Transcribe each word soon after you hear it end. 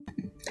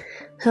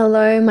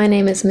Hello, my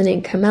name is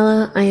Monique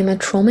Carmela. I am a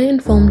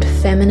trauma-informed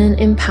feminine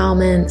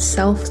empowerment,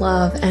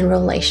 self-love, and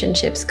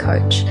relationships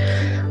coach.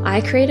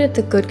 I created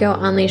the Good Girl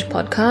Unleashed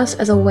podcast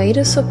as a way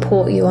to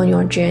support you on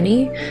your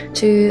journey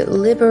to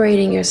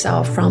liberating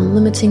yourself from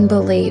limiting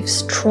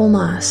beliefs,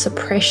 trauma,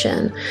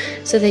 suppression,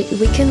 so that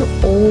we can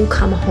all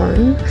come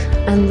home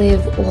and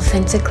live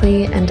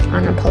authentically and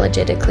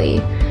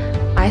unapologetically.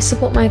 I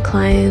support my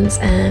clients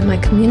and my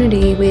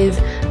community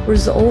with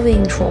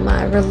resolving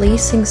trauma,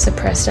 releasing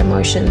suppressed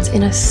emotions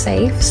in a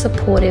safe,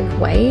 supportive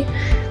way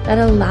that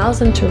allows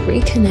them to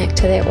reconnect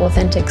to their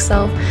authentic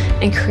self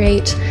and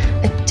create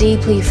a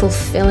deeply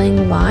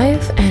fulfilling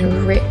life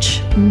and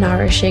rich,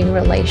 nourishing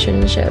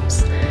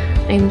relationships.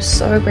 I'm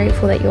so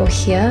grateful that you're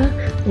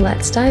here.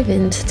 Let's dive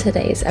into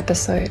today's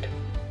episode.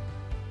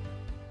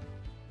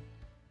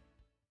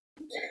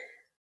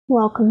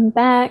 Welcome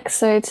back.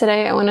 So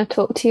today I want to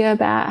talk to you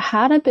about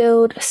how to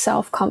build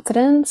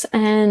self-confidence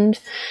and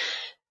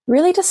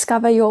really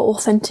discover your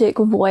authentic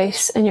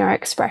voice and your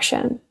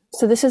expression.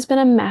 So this has been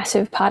a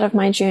massive part of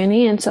my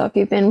journey. And so if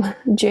you've been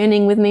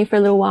journeying with me for a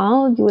little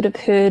while, you would have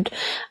heard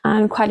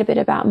quite a bit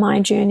about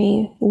my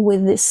journey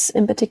with this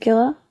in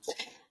particular.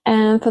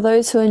 And for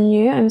those who are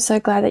new, I'm so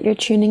glad that you're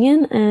tuning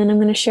in, and I'm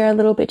going to share a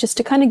little bit just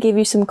to kind of give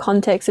you some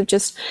context of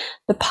just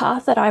the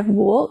path that I've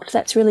walked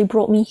that's really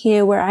brought me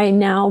here, where I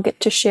now get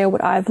to share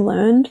what I've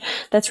learned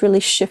that's really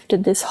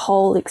shifted this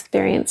whole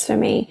experience for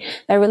me.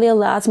 That really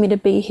allows me to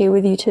be here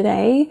with you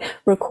today,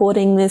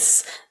 recording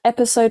this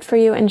episode for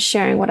you and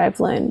sharing what I've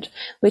learned,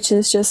 which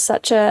is just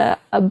such a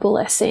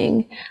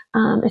blessing.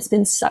 It's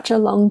been such a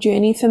long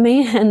journey for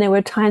me, and there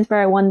were times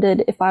where I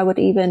wondered if I would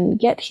even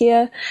get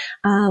here,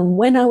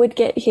 when I would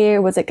get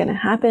here, was it going to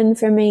happen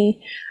for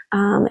me?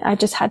 I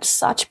just had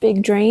such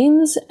big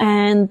dreams,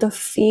 and the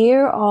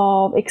fear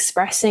of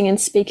expressing and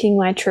speaking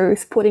my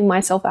truth, putting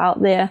myself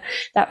out there,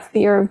 that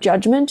fear of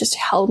judgment just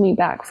held me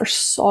back for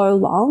so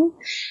long.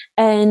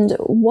 And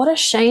what a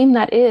shame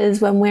that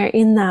is when we're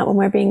in that, when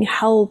we're being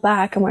held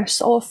back and we're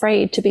so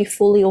afraid to be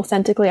fully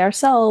authentically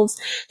ourselves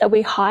that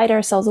we hide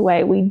ourselves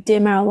away, we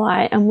dim our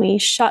light and we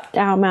shut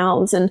our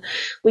mouths and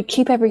we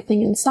keep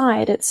everything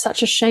inside. It's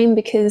such a shame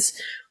because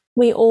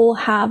we all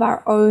have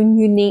our own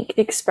unique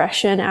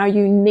expression, our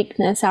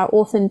uniqueness, our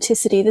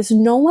authenticity. There's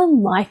no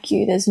one like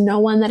you. There's no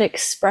one that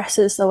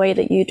expresses the way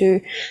that you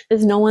do.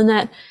 There's no one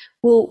that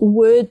will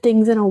word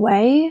things in a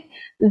way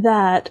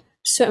that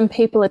certain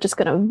people are just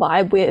going to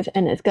vibe with,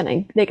 and they're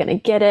going to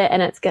get it,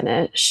 and it's going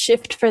to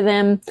shift for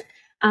them.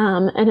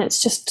 And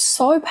it's just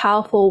so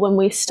powerful when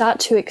we start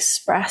to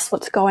express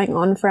what's going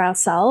on for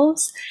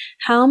ourselves.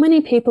 How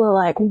many people are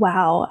like,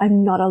 wow,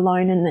 I'm not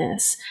alone in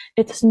this.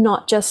 It's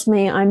not just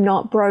me. I'm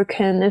not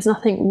broken. There's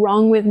nothing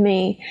wrong with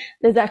me.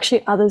 There's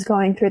actually others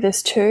going through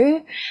this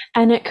too.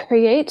 And it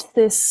creates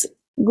this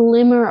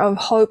glimmer of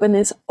hope and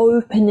this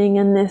opening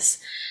and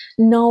this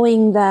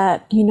knowing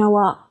that, you know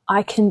what,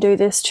 I can do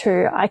this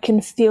too. I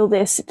can feel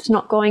this. It's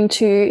not going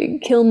to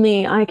kill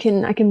me. I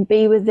can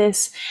be with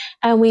this.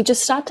 And we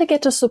just start to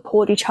get to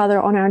support each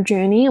other on our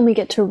journey, and we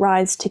get to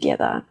rise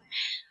together.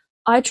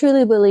 I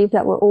truly believe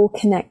that we're all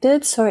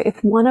connected. So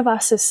if one of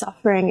us is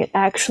suffering, it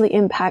actually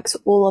impacts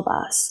all of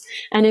us.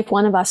 And if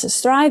one of us is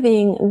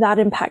thriving, that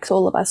impacts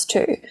all of us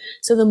too.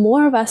 So the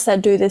more of us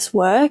that do this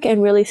work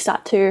and really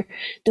start to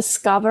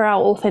discover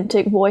our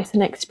authentic voice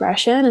and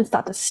expression and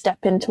start to step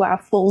into our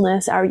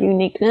fullness, our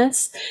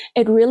uniqueness,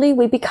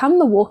 we become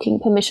the walking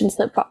permission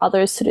slip for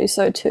others to do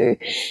so too.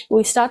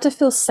 We start to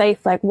feel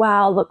safe, like,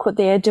 wow, look what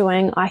they're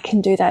doing. I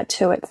can do that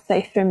too. It's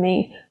safe for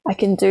me. I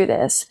can do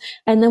this.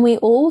 And then we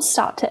all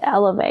start to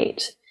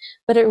elevate.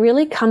 But it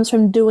really comes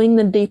from doing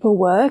the deeper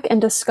work and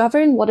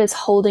discovering what is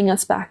holding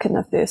us back in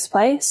the first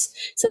place,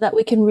 so that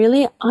we can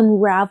really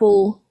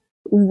unravel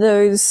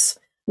those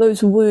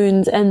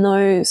wounds and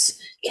those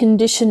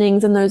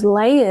conditionings and those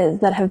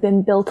layers that have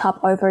been built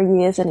up over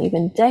years and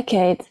even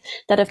decades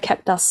that have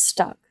kept us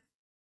stuck.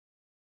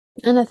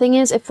 And the thing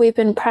is, if we've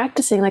been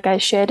practicing, like I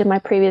shared in my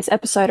previous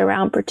episode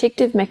around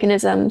protective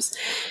mechanisms,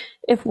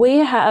 if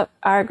we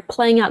are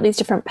playing out these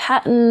different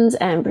patterns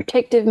and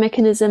protective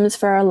mechanisms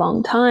for a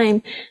long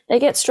time, they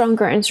get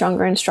stronger and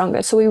stronger and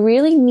stronger. So we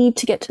really need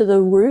to get to the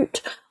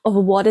root of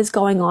what is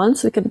going on,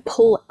 so we can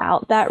pull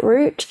out that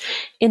root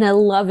in a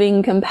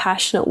loving,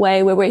 compassionate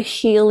way, where we're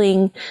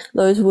healing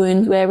those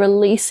wounds, we're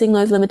releasing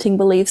those limiting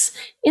beliefs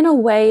in a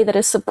way that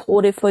is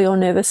supportive for your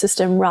nervous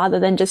system, rather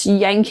than just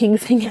yanking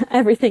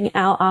everything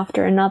out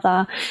after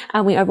another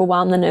and we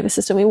overwhelm the nervous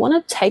system. We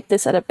want to take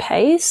this at a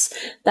pace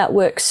that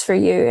works for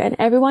you, and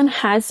everyone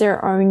has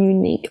their own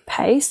unique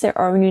pace, their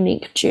own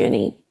unique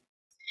journey.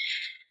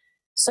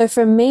 So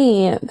for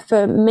me,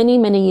 for many,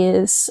 many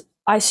years,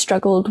 I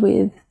struggled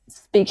with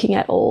speaking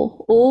at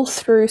all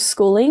through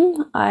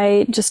schooling.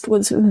 I just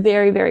was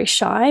very, very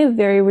shy,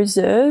 very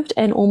reserved,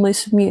 and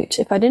almost mute.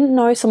 If I didn't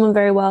know someone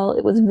very well,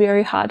 it was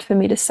very hard for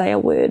me to say a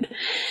word.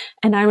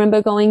 And I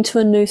remember going to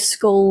a new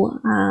school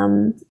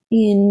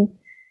in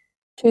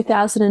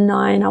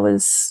 2009. I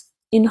was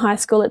in high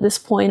school at this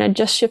point. I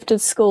just shifted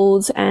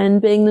schools,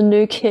 and being the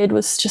new kid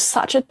was just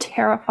such a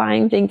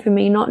terrifying thing for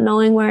me, not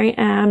knowing where I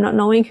am, not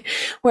knowing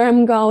where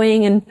I'm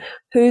going and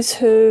who's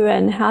who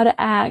and how to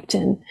act.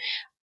 And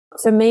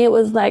for me, it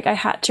was like I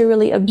had to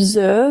really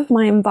observe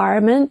my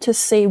environment to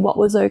see what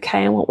was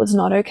okay and what was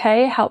not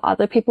okay, how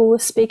other people were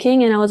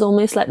speaking. And I was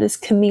almost like this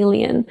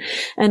chameleon,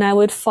 and I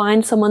would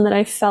find someone that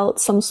I felt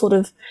some sort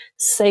of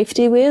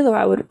safety with, or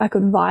I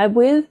could vibe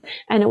with.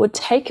 And it would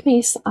take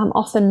me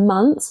often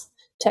months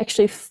to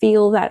actually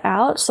feel that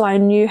out. So I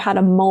knew how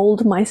to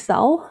mold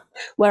myself,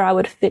 where I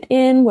would fit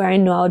in, where I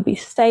knew I would be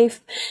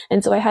safe.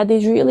 And so I had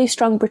these really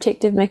strong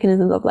protective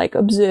mechanisms of like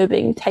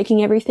observing,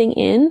 taking everything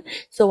in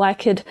so I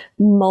could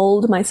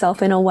mold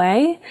myself in a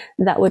way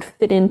that would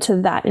fit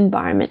into that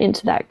environment,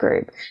 into that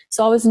group.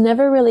 So I was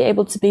never really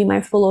able to be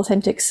my full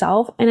authentic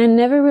self, and I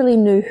never really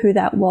knew who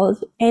that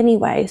was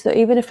anyway. So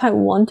even if I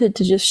wanted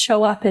to just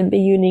show up and be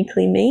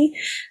uniquely me,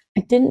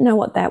 I didn't know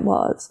what that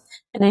was.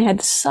 And I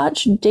had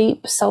such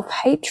deep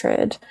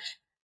self-hatred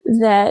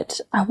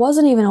that I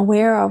wasn't even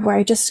aware of, where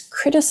I just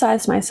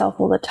criticized myself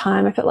all the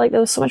time. I felt like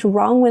there was so much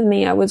wrong with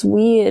me. I was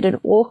weird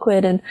and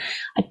awkward, and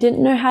I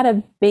didn't know how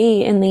to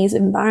be in these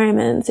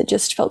environments. It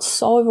just felt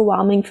so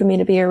overwhelming for me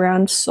to be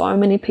around so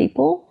many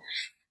people.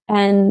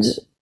 And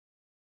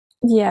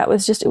yeah, it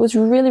was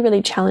really,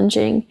 really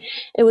challenging.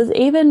 It was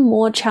even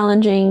more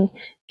challenging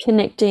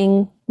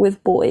connecting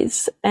with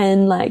boys,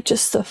 and like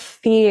just the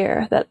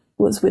fear that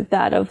was with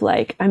that of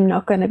like, I'm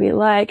not going to be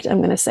liked. I'm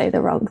going to say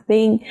the wrong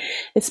thing,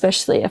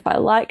 especially if I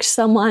liked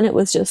someone. It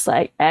was just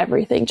like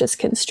everything just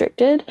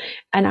constricted,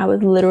 and I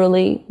was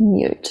literally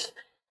mute.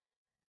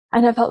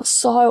 And I felt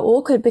so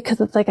awkward because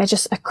it's like I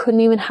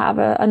couldn't even have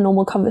a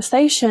normal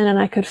conversation, and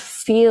I could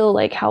feel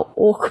like how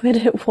awkward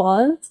it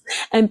was,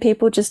 and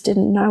people just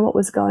didn't know what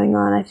was going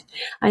on.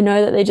 I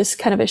know that they just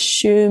kind of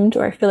assumed,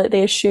 or I feel like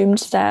they assumed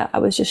that I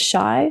was just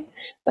shy,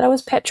 but I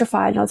was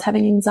petrified and I was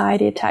having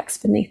anxiety attacks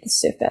beneath the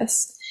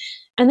surface.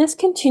 And this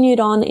continued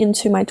on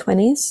into my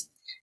 20s.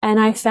 And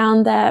I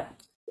found that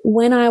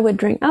when I would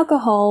drink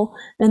alcohol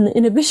and the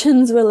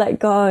inhibitions were let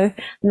go,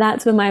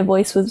 that's when my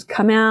voice would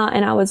come out,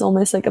 and I was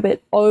almost like a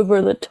bit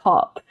over the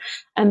top.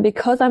 And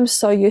because I'm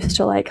so used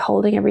to like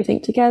holding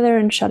everything together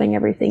and shutting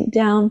everything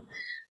down,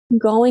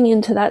 going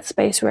into that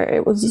space where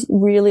it was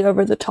really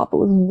over the top, it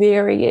was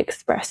very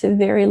expressive,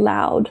 very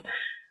loud,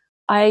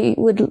 it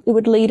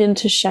would lead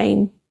into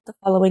shame the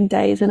following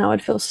days, and I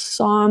would feel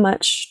so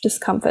much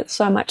discomfort,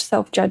 so much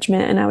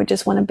self-judgment, and I would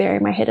just want to bury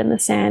my head in the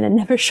sand and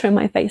never show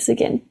my face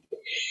again.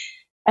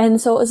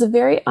 And so it was a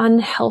very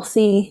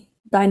unhealthy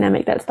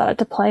dynamic that started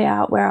to play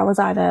out, where I was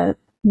either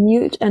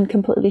mute and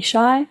completely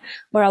shy,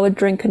 or I would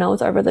drink and I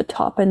was over the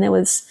top, and there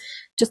was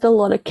just a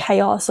lot of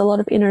chaos, a lot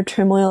of inner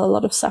turmoil, a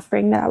lot of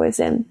suffering that I was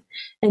in,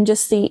 and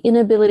just the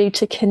inability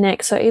to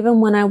connect. So even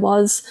when I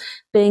was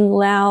being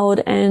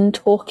loud and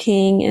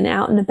talking and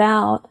out and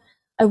about,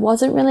 I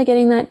wasn't really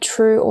getting that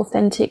true,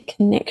 authentic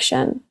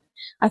connection.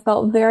 I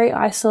felt very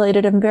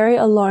isolated and very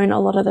alone a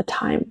lot of the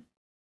time.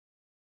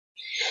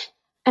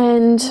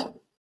 And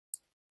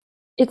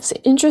it's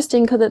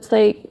interesting because it's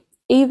like,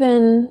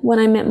 even when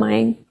I met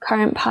my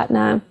current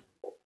partner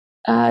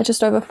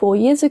just over 4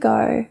 years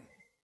ago,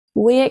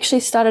 we actually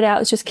started out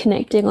as just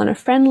connecting on a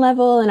friend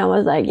level, and I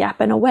was like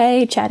yapping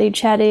away,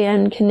 chatty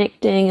and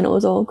connecting, and it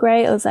was all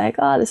great. I was like,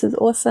 oh, this is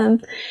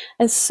awesome.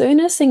 As soon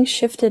as things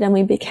shifted and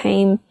we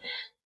became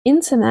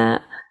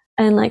intimate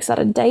and like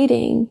started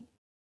dating,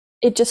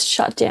 it just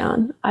shut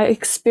down. I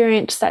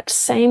experienced that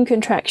same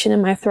contraction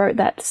in my throat,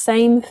 that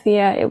same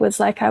fear. It was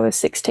like I was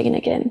 16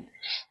 again,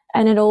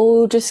 and it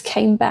all just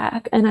came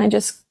back, and I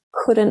just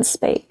couldn't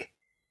speak.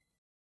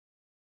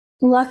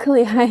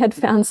 Luckily, I had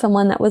found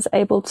someone that was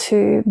able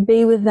to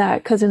be with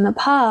that, because in the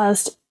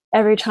past,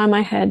 every time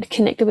I had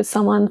connected with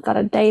someone,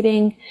 started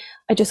dating,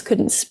 I just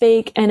couldn't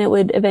speak, and it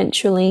would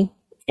eventually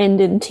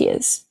end in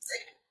tears.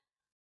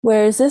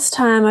 Whereas this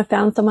time I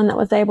found someone that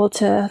was able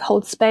to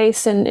hold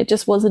space, and it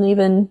just wasn't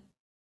even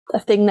a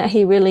thing that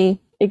he really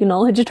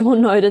acknowledged or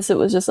noticed. It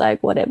was just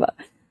like, whatever.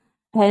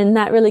 And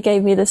that really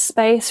gave me the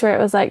space where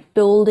it was like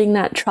building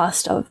that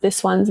trust of,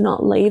 this one's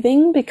not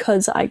leaving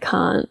because I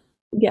can't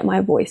get my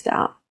voice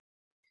out.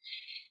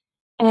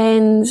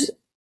 And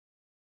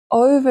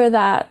over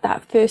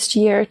that first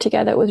year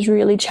together, it was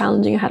really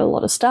challenging. I had a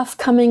lot of stuff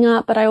coming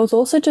up, but I was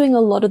also doing a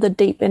lot of the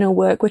deep inner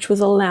work, which was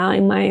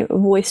allowing my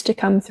voice to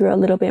come through a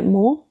little bit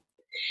more.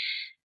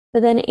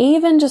 But then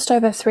even just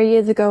over 3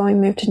 years ago, when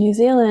we moved to New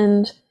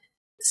Zealand,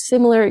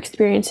 similar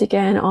experience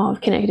again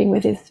of connecting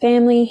with his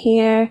family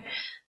here,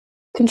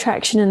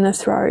 contraction in the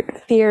throat,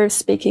 fear of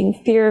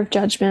speaking, fear of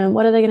judgment.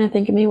 What are they going to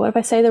think of me? What if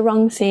I say the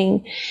wrong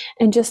thing?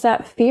 And just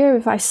that fear,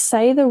 if I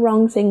say the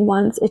wrong thing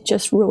once, it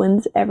just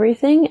ruins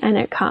everything, and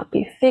it can't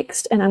be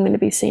fixed, and I'm going to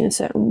be seen a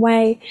certain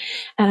way,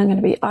 and I'm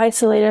going to be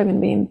isolated, I'm going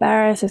to be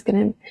embarrassed,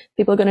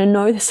 people are going to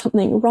know there's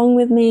something wrong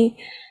with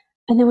me.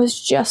 And there was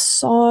just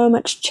so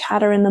much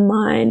chatter in the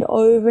mind,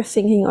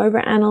 overthinking,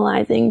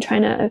 overanalyzing,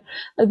 trying to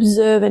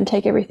observe and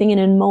take everything in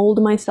and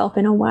mold myself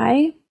in a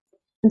way.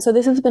 And so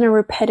this has been a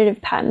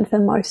repetitive pattern for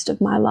most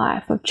of my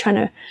life, of trying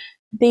to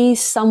be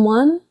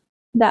someone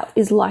that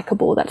is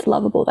likable, that's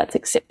lovable, that's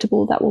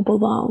acceptable, that will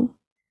belong.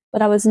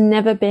 But I was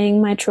never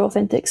being my true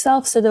authentic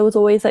self. So there was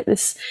always like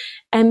this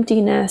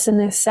emptiness and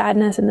this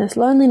sadness and this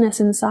loneliness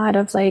inside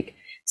of like,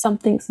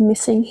 something's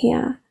missing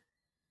here.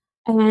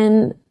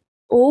 And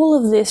all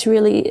of this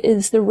really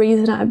is the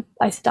reason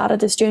I started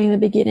this journey in the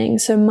beginning.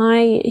 So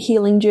my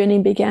healing journey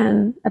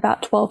began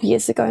about 12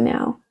 years ago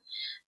now.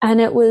 And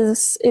it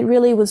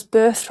really was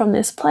birthed from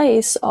this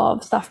place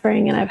of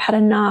suffering, and I've had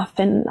enough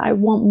and I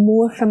want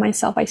more for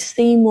myself. I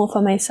see more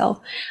for myself.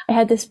 I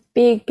had this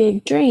big,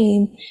 big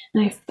dream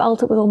and I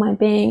felt it with all my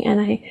being,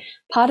 and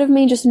part of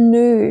me just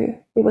knew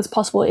it was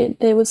possible.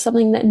 There was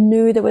something that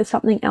knew there was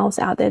something else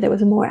out there. There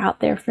was more out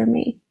there for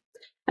me.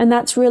 And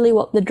that's really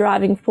what the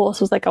driving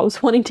force was. Like, I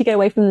was wanting to get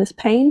away from this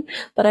pain,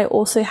 but I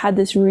also had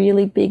this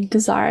really big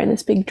desire and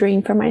this big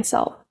dream for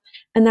myself.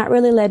 And that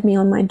really led me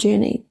on my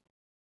journey.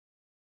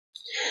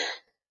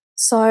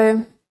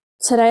 So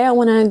today I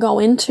want to go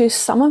into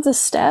some of the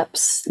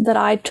steps that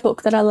I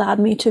took that allowed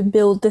me to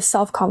build this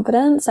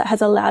self-confidence, that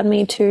has allowed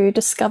me to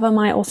discover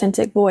my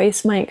authentic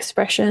voice, my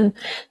expression,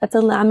 that's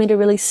allowed me to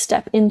really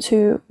step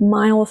into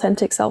my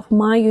authentic self,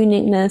 my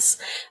uniqueness,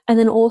 and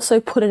then also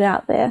put it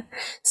out there.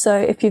 So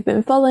if you've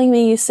been following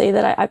me, you see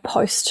that I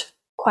post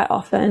quite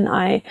often.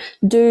 I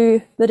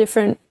do the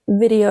different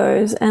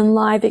videos and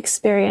live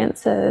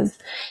experiences,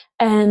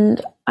 and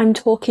I'm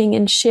talking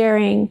and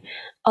sharing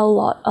a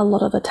lot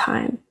of the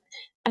time.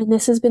 And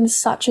this has been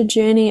such a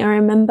journey. I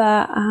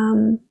remember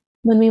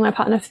when me and my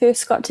partner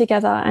first got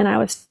together, and I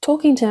was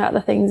talking to him about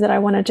the things that I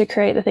wanted to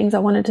create, the things I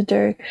wanted to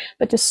do,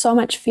 but just so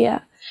much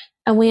fear.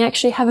 And we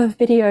actually have a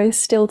video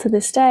still to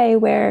this day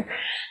where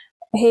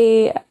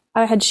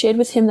I had shared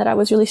with him that I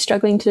was really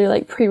struggling to do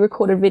like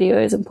pre-recorded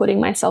videos and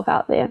putting myself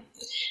out there.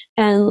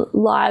 And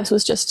lives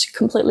was just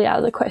completely out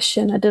of the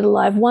question. I did a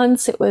live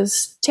once. It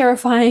was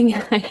terrifying.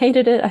 I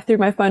hated it. I threw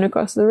my phone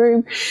across the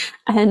room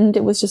and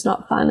it was just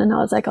not fun. And I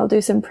was like, I'll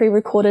do some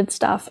pre-recorded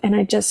stuff. And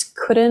I just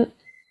couldn't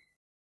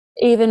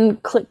even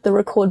click the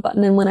record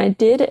button. And when I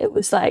did, it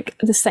was like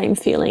the same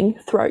feeling,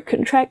 throat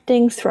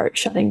contracting, throat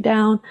shutting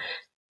down,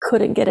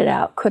 couldn't get it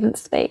out, couldn't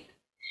speak.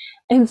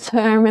 And so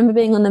I remember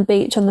being on the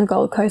beach on the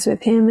Gold Coast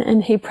with him,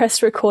 and he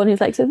pressed record and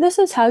he's like, so this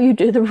is how you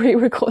do the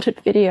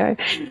pre-recorded video.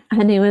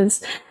 And he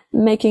was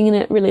making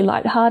it really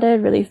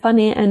lighthearted, really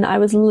funny. And I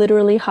was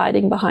literally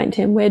hiding behind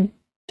him. We're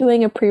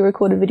doing a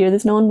pre-recorded video.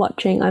 There's no one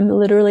watching. I'm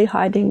literally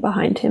hiding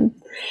behind him.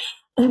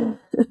 And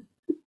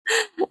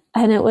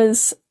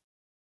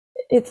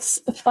it's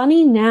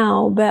funny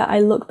now, but I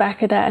look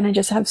back at it and I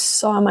just have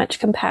so much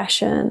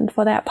compassion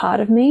for that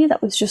part of me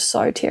that was just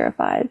so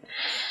terrified.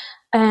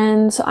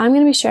 And so I'm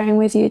going to be sharing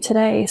with you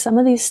today some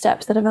of these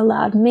steps that have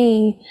allowed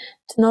me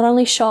to not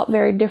only show up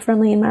very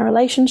differently in my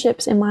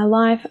relationships, in my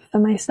life, for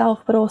myself,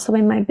 but also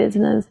in my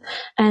business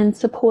and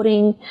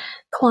supporting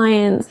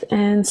clients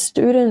and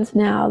students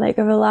now. Like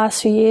over the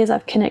last few years,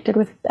 I've connected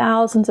with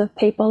thousands of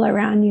people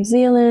around New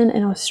Zealand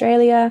and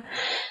Australia,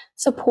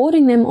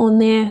 supporting them on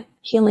their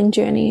healing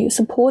journey,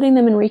 supporting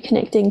them and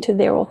reconnecting to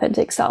their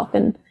authentic self.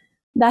 And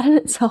that in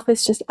itself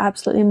is just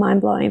absolutely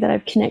mind-blowing, that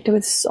I've connected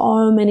with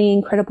so many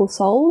incredible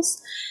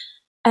souls.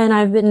 And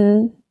I've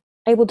been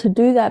able to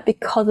do that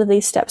because of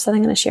these steps that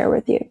I'm going to share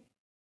with you.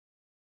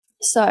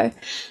 So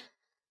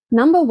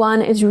number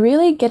one is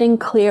really getting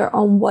clear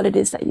on what it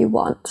is that you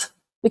want.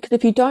 Because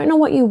if you don't know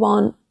what you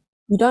want,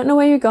 you don't know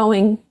where you're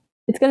going,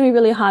 it's going to be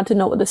really hard to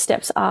know what the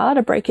steps are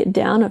to break it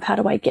down of how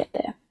do I get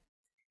there.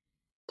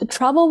 The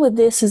trouble with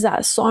this is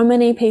that so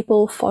many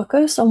people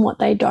focus on what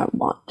they don't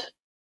want.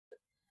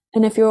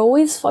 And if you're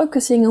always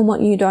focusing on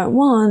what you don't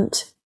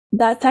want,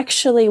 that's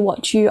actually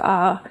what you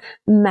are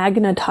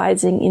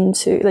magnetizing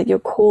into. Like, you're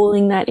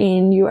calling that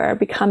in, you are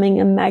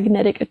becoming a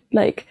magnetic,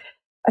 like,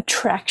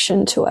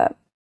 attraction to it.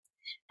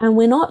 And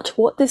we're not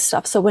taught this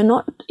stuff, so we're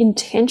not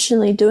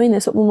intentionally doing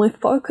this. But when we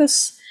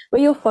focus,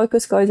 where your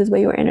focus goes is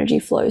where your energy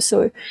flows.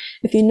 So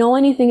if you know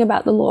anything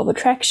about the law of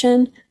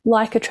attraction,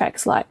 like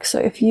attracts like. So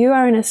if you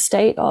are in a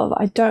state of,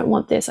 I don't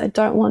want this, I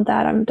don't want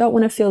that, I don't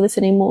want to feel this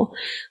anymore,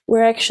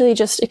 we're actually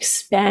just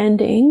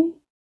expanding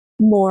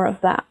more of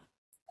that.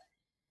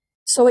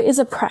 So it is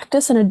a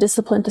practice and a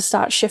discipline to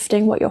start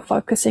shifting what you're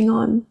focusing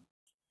on.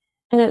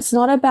 And it's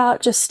not about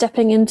just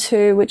stepping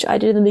into, which I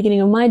did in the beginning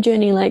of my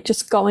journey, like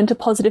just go into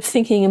positive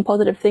thinking and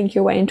positive think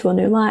your way into a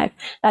new life.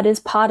 That is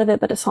part of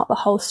it, but it's not the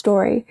whole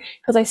story.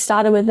 Because I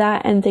started with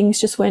that and things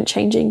just weren't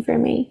changing for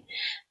me.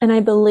 And I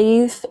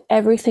believe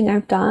everything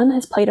I've done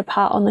has played a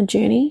part on the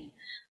journey.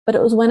 But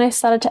it was when I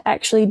started to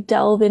actually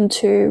delve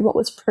into what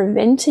was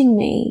preventing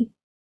me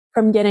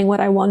from getting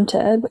what I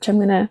wanted, which I'm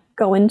going to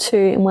go into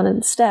in one of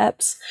the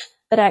steps,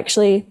 that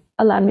actually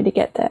allowed me to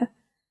get there.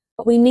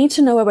 But we need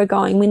to know where we're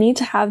going. We need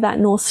to have that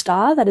North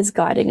Star that is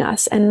guiding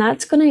us. And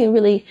that's going to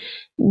really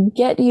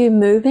get you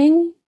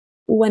moving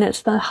when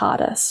it's the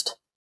hardest.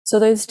 So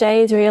those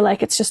days where you're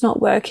like, it's just not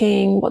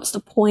working, what's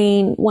the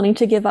point, wanting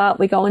to give up,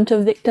 we go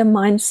into victim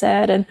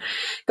mindset and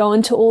go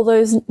into all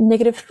those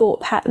negative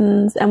thought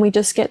patterns, and we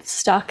just get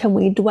stuck and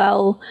we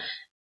dwell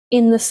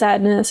in the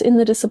sadness, in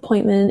the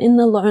disappointment, in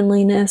the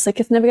loneliness. Like,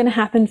 it's never going to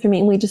happen for me.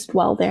 And we just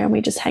dwell there and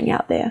we just hang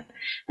out there.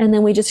 And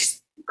then we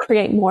just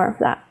create more of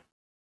that.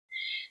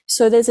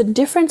 So there's a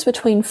difference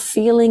between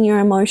feeling your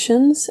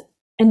emotions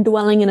and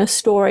dwelling in a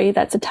story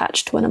that's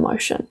attached to an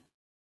emotion.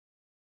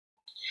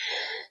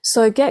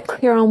 So get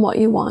clear on what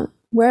you want,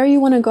 where you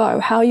want to go,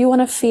 how you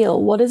want to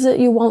feel. What is it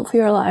you want for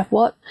your life?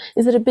 What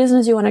is it? A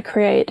business you want to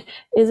create?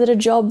 Is it a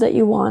job that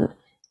you want?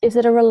 Is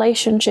it a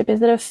relationship?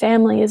 Is it a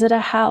family? Is it a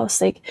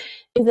house? Like,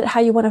 is it how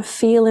you want to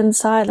feel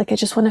inside? Like, I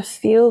just want to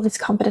feel this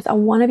confidence. I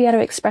want to be able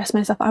to express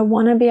myself. I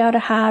want to be able to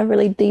have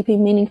really deep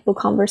and meaningful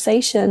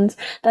conversations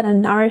that are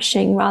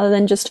nourishing rather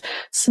than just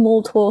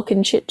small talk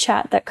and chit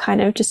chat that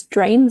kind of just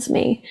drains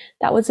me.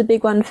 That was a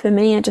big one for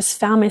me. I just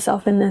found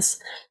myself in this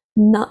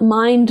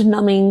mind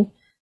numbing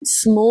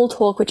small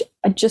talk, which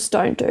I just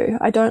don't do.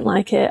 I don't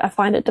like it. I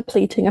find it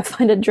depleting. I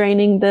find it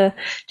draining.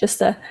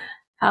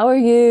 How are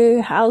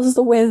you? How's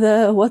the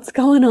weather? What's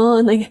going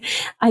on? Like,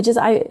 I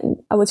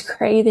was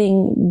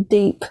craving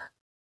deep,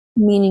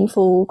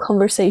 meaningful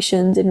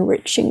conversations,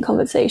 enriching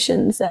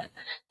conversations that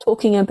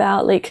talking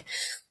about like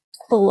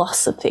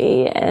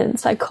philosophy and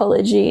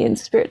psychology and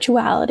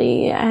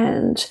spirituality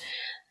and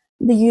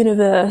the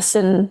universe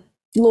and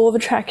law of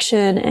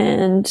attraction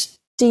and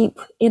deep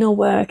inner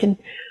work. And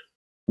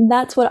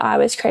that's what I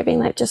was craving,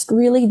 like just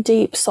really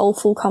deep,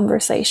 soulful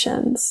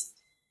conversations.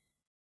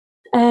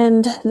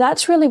 And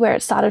that's really where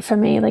it started for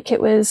me. Like,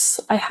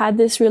 I had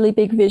this really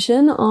big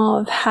vision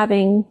of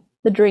having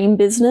the dream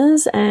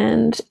business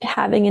and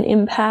having an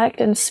impact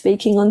and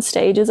speaking on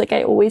stages. Like,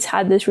 I always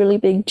had this really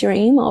big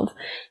dream of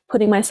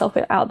putting myself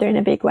out there in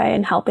a big way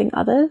and helping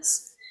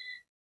others.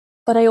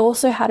 But I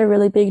also had a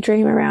really big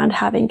dream around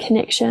having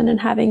connection and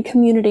having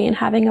community and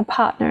having a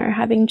partner,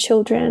 having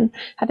children,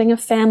 having a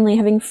family,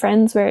 having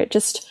friends, where it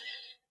just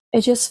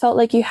felt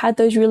like you had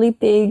those really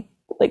big,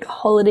 like,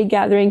 holiday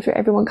gatherings where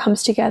everyone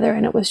comes together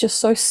and it was just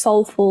so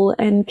soulful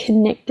and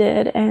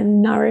connected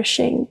and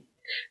nourishing,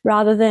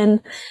 rather than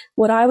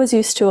what I was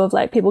used to of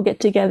like people get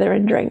together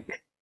and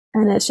drink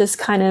and it's just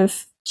kind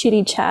of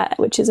chitty chat,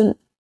 which isn't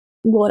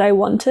what I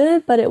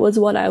wanted, but it was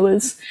what I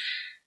was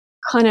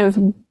kind of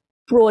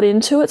brought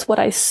into. It's what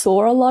I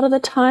saw a lot of the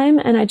time.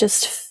 And I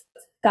just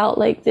felt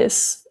like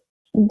this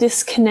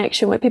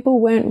disconnection where people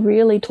weren't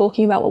really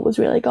talking about what was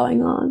really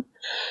going on,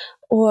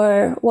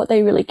 or what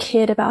they really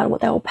cared about, or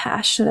what they were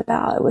passionate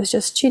about. It was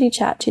just chitty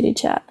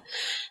chat.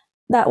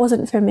 That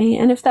wasn't for me.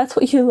 And if that's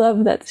what you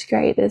love, that's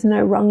great. There's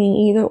no wronging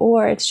either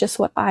or. It's just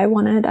what I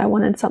wanted. I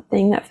wanted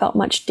something that felt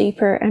much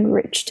deeper and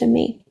rich to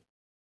me.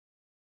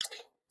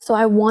 So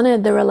I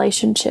wanted the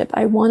relationship.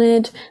 I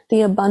wanted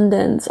the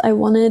abundance. I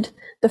wanted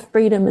the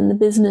freedom and the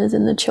business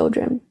and the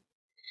children.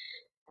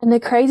 And the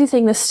crazy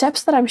thing, the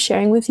steps that I'm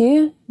sharing with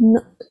you,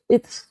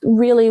 it's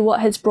really what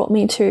has brought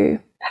me to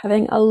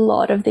having a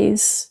lot of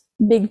these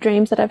big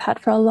dreams that I've had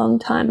for a long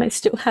time. I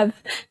still have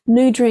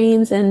new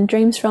dreams and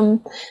dreams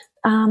from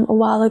a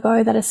while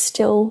ago that are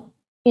still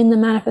in the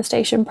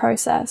manifestation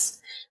process.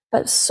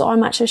 But so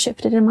much has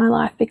shifted in my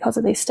life because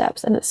of these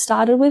steps. And it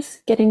started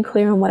with getting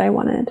clear on what I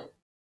wanted.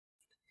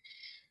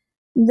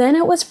 Then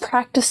it was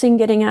practicing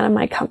getting out of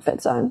my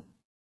comfort zone.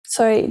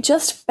 So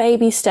just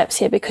baby steps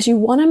here, because you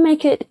want to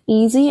make it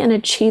easy and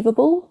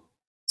achievable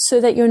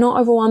so that you're not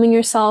overwhelming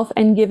yourself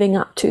and giving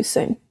up too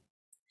soon.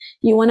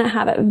 You want to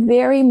have it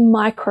very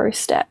micro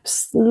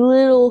steps,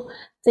 little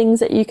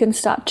things that you can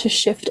start to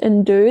shift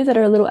and do that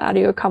are a little out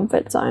of your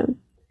comfort zone.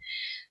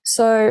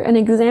 So an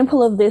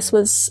example of this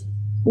was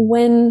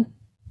when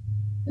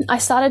I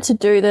started to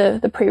do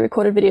the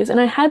pre-recorded videos,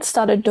 and I had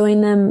started doing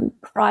them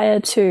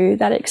prior to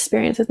that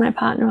experience with my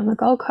partner on the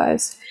Gold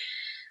Coast.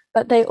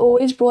 But they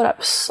always brought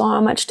up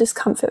so much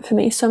discomfort for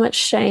me, so much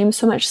shame,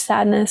 so much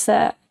sadness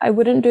that I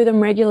wouldn't do them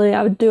regularly.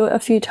 I would do it a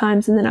few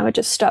times and then I would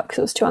just stop because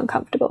it was too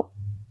uncomfortable.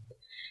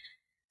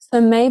 So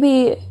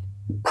maybe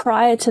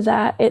prior to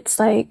that, it's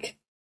like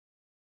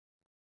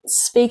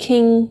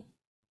speaking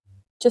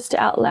just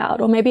out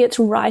loud, or maybe it's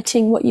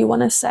writing what you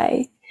want to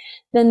say.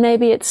 Then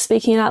maybe it's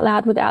speaking out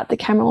loud without the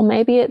camera, or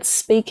maybe it's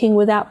speaking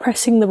without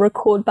pressing the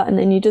record button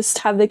and you just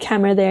have the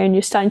camera there and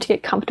you're starting to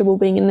get comfortable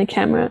being in the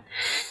camera.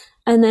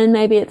 And then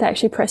maybe it's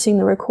actually pressing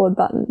the record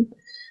button.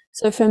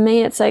 So for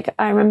me, it's like,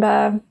 I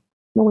remember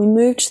when we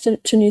moved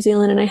to New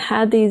Zealand and I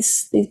had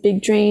these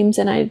big dreams,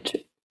 and I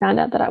found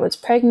out that I was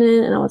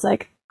pregnant, and I was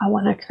like, I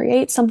want to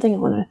create something. I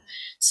want to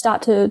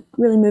start to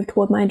really move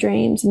toward my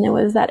dreams. And there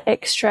was that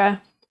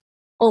extra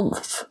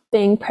oomph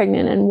being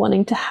pregnant and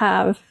wanting to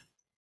have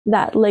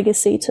that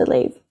legacy to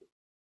leave.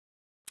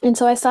 And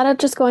so I started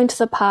just going to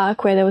the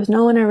park where there was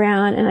no one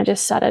around, and I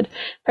just started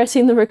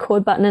pressing the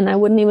record button, and I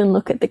wouldn't even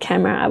look at the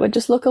camera. I would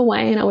just look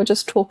away and I would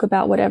just talk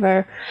about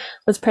whatever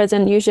was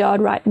present. Usually I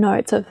would write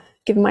notes of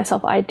giving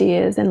myself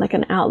ideas and like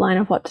an outline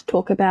of what to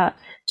talk about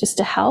just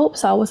to help.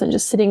 So I wasn't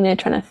just sitting there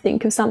trying to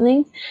think of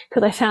something,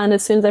 because I found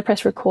as soon as I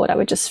pressed record, I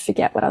would just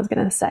forget what I was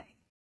going to say.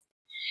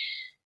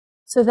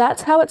 So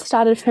that's how it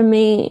started for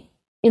me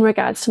in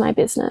regards to my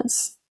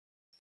business.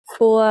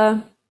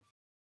 For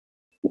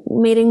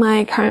meeting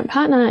my current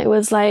partner, it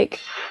was like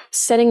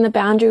setting the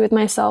boundary with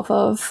myself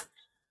of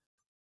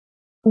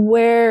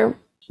where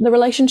the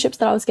relationships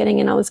that I was getting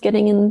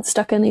in,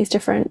 stuck in these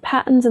different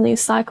patterns and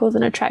these cycles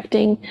and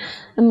attracting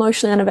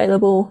emotionally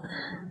unavailable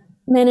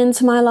men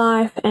into my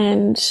life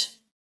and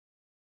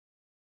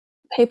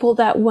people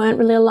that weren't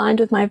really aligned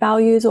with my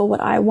values or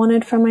what I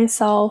wanted for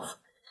myself.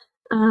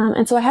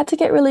 And so I had to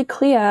get really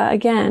clear,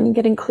 again,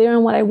 getting clear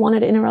on what I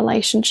wanted in a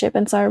relationship.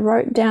 And so I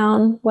wrote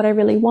down what I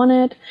really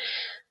wanted.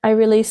 I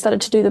really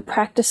started to do the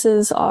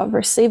practices of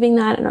receiving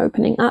that and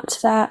opening up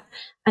to that.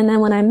 And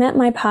then when I met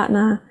my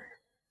partner,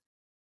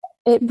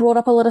 it brought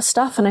up a lot of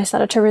stuff and I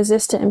started to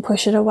resist it and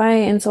push it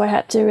away. And so I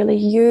had to really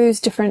use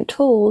different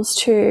tools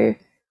to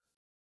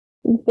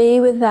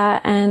be with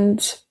that.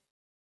 And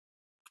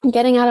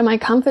getting out of my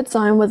comfort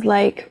zone was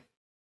like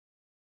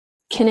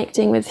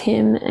connecting with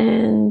him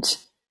and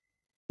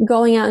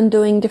going out and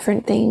doing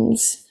different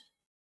things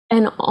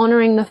and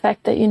honoring the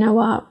fact that, you know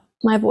what,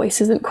 my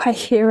voice isn't quite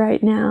here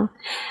right now,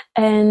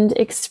 and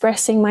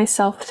expressing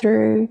myself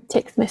through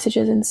text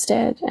messages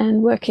instead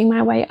and working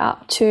my way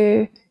up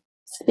to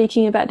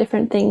speaking about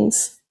different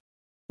things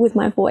with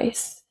my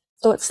voice.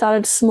 So it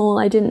started small.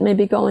 I didn't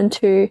maybe go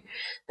into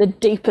the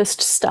deepest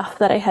stuff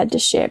that I had to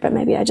share, but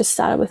maybe I just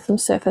started with some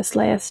surface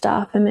layer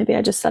stuff, and maybe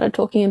I just started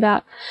talking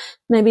about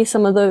maybe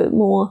some of the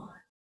more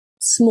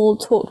small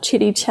talk,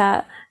 chitty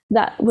chat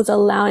that was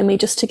allowing me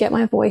just to get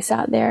my voice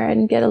out there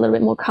and get a little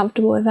bit more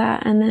comfortable with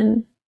that, and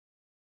then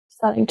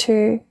starting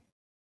to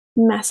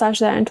massage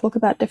that and talk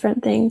about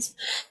different things.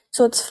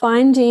 So it's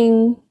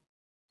finding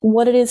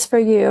what it is for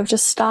you, of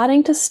just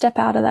starting to step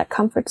out of that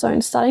comfort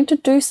zone, starting to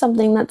do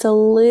something that's a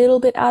little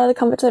bit out of the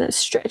comfort zone. It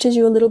stretches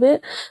you a little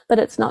bit, but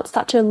it's not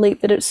such a leap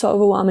that it's so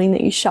overwhelming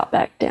that you shut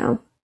back down.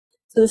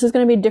 So this is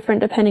going to be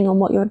different depending on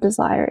what your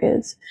desire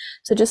is.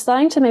 So just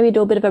starting to maybe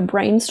do a bit of a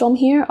brainstorm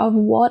here of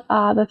what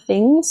are the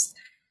things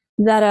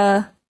that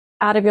are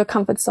out of your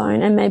comfort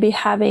zone, and maybe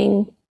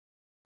having,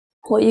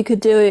 what you could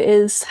do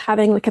is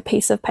having like a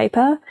piece of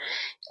paper.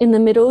 In the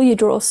middle, you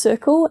draw a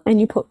circle and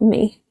you put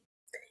me.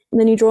 And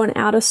then you draw an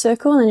outer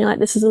circle and you're like,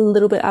 this is a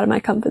little bit out of my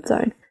comfort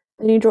zone.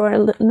 Then you draw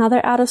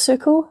another outer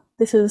circle.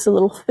 This is a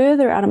little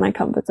further out of my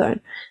comfort zone.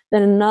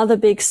 Then another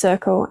big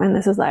circle, and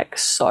this is like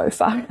so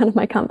far out of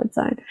my comfort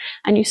zone.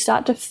 And you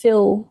start to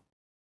fill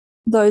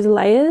those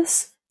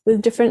layers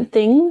with different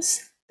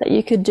things that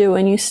you could do,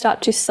 and you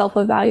start to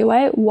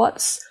self-evaluate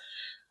what's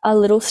a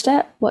little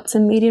step, what's a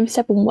medium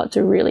step, and what's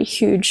a really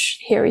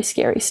huge, hairy,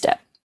 scary step.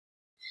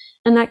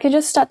 And that could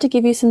just start to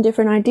give you some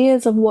different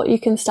ideas of what you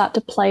can start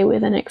to play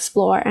with and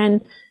explore.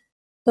 And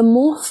the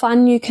more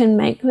fun you can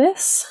make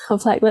this,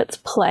 of like, let's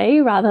play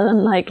rather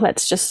than like,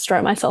 let's just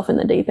throw myself in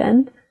the deep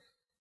end,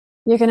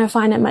 you're going to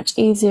find it much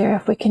easier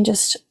if we can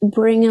just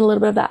bring in a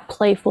little bit of that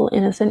playful,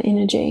 innocent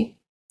energy.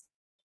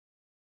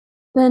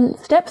 Then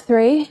step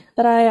 3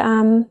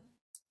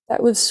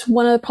 that was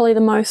one of probably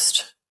the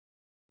most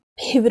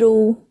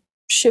pivotal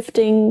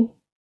shifted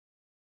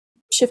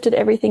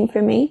everything for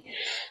me,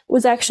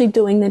 was actually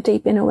doing the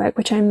deep inner work,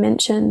 which I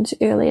mentioned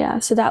earlier.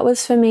 So that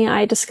was for me,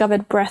 I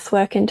discovered breath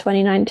work in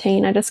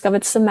 2019. I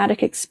discovered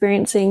somatic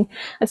experiencing.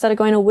 I started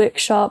going to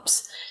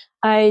workshops.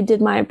 I did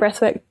my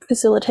breathwork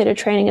facilitator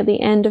training at the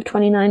end of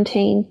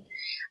 2019.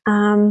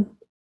 And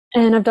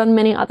I've done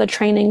many other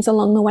trainings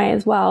along the way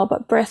as well.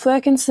 But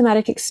breathwork and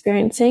somatic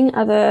experiencing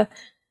are the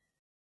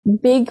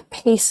big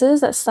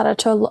pieces that started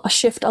to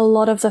shift a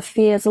lot of the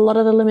fears, a lot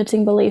of the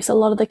limiting beliefs, a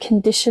lot of the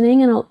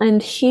conditioning,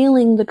 and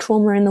healing the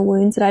trauma and the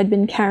wounds that I'd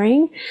been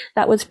carrying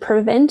that was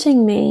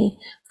preventing me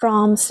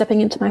from stepping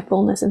into my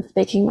fullness and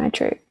speaking my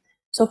truth.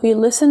 So if you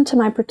listen to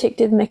my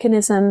protective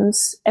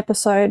mechanisms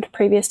episode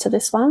previous to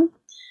this one,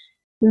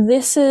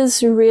 this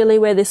is really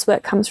where this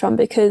work comes from,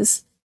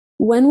 because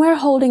when we're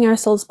holding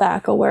ourselves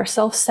back, or we're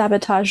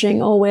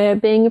self-sabotaging, or we're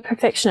being a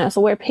perfectionist,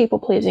 or we're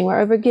people-pleasing,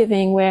 we're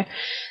overgiving, we're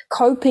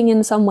coping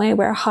in some way,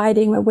 we're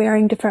hiding, we're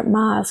wearing different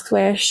masks,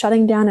 we're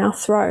shutting down our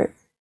throat,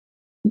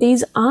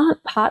 these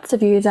aren't parts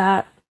of you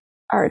that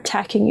are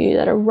attacking you,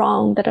 that are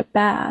wrong, that are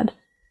bad.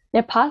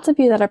 They're parts of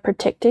you that are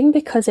protecting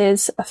because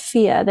there's a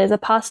fear, there's a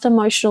past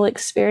emotional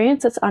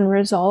experience that's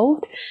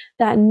unresolved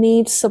that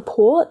needs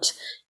support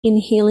in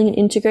healing and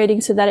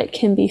integrating so that it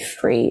can be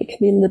free, it can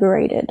be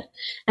liberated.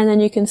 And then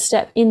you can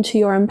step into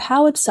your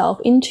empowered self,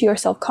 into your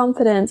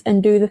self-confidence,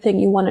 and do the thing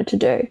you wanted to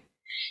do.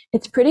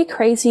 It's pretty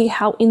crazy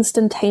how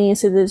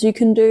instantaneous it is. You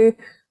can do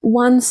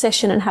one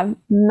session and have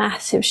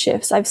massive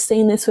shifts. I've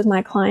seen this with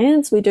my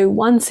clients. We do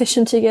one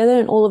session together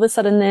and all of a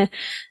sudden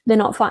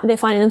they're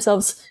finding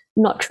themselves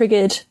not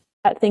triggered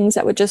at things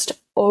that were just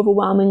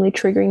overwhelmingly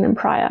triggering them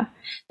prior.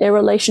 Their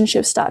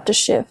relationships start to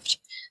shift.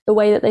 The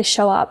way that they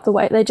show up, the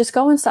way they just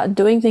go and start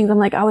doing things. I'm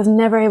like, I was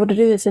never able to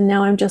do this, and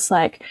now I'm just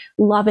like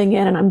loving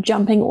it and I'm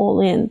jumping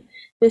all in.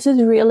 This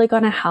is really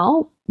going to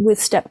help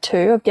with step 2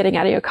 of getting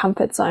out of your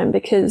comfort zone,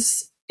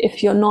 because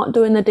if you're not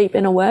doing the deep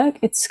inner work,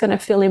 it's going to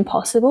feel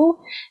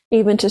impossible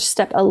even to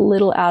step a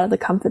little out of the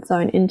comfort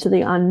zone into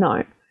the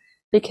unknown,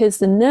 because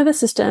the nervous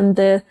system,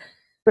 the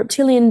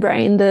reptilian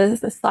brain, the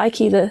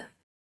psyche, the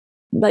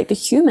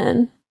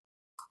human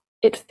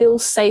it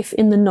feels safe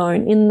in the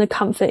known, in the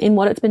comfort, in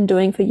what it's been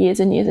doing for years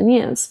and years and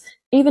years.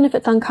 Even if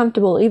it's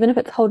uncomfortable, even if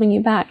it's holding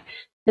you back,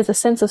 there's a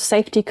sense of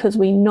safety because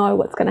we know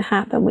what's going to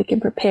happen. We can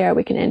prepare,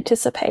 we can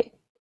anticipate.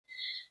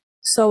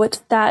 So it's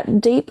that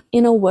deep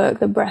inner work,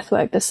 the breath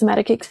work, the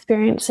somatic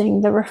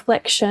experiencing, the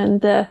reflection,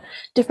 the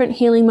different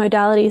healing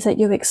modalities that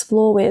you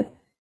explore with,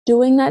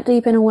 doing that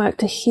deep inner work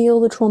to heal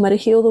the trauma, to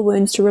heal the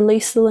wounds, to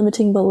release the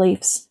limiting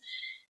beliefs.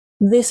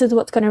 This is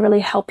what's going to really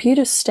help you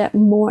to step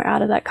more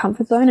out of that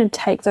comfort zone and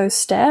take those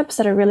steps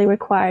that are really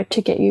required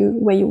to get you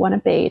where you want to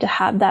be, to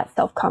have that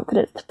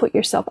self-confidence, to put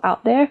yourself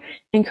out there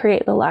and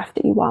create the life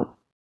that you want.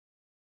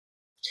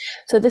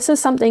 So this is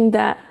something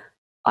that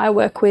I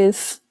work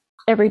with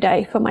every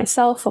day for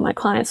myself, for my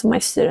clients, for my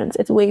students.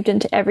 It's weaved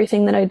into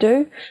everything that I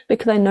do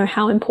because I know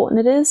how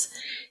important it is.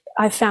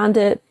 I found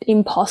it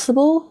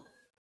impossible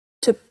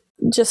to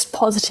just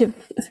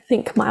positive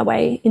think my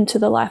way into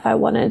the life I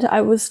wanted.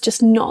 I was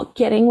just not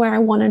getting where I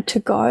wanted to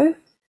go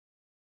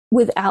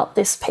without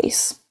this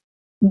piece.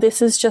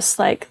 This is just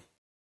like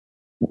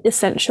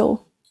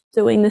essential.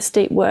 Doing this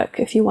deep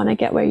work. If you want to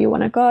get where you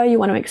want to go, you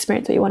want to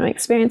experience what you want to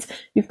experience,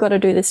 you've got to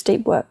do this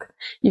deep work.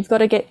 You've got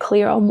to get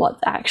clear on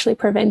what's actually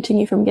preventing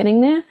you from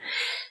getting there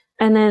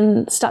and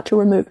then start to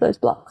remove those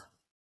blocks.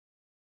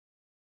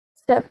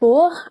 Step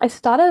 4, I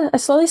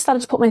slowly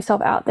started to put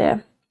myself out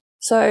there.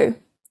 So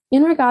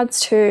in regards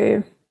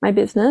to my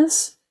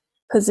business,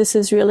 because this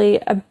is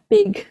really a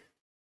big,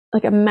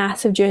 like a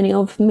massive journey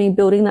of me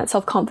building that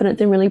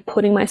self-confidence and really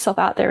putting myself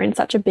out there in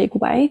such a big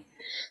way.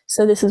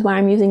 So this is why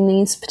I'm using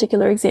these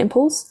particular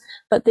examples,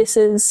 but this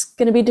is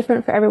going to be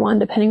different for everyone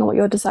depending on what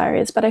your desire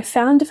is. But I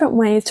found different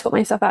ways to put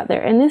myself out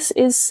there. And this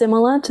is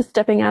similar to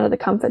stepping out of the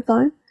comfort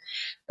zone,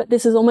 but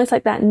this is almost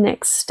like that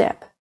next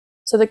step.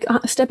 So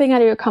the stepping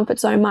out of your comfort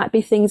zone might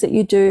be things that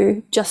you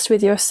do just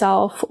with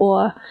yourself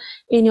or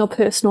in your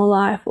personal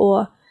life,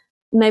 or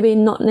maybe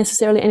not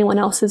necessarily anyone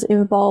else is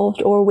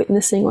involved or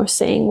witnessing or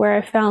seeing, where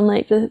I found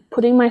like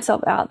putting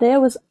myself out there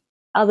was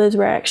others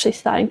were actually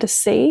starting to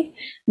see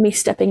me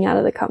stepping out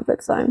of the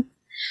comfort zone.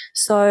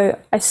 So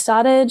I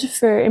started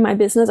in my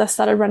business, I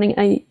started running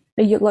a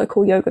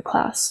local yoga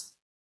class,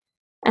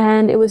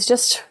 and it was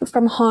just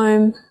from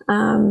home.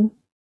 And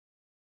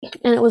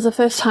it was the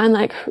first time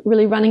like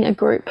really running a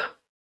group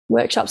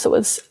workshops. It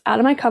was out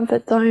of my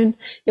comfort zone.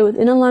 It was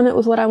in alignment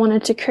with what I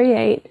wanted to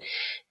create.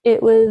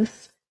 It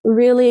was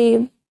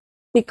really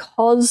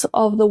because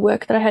of the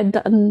work that I had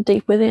done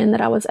deep within that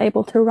I was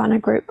able to run a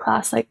group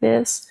class like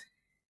this.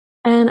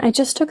 And I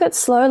just took it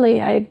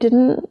slowly. I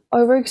didn't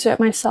overexert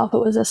myself. It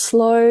was a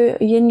slow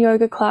yin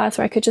yoga class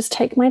where I could just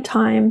take my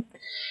time.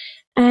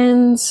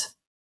 And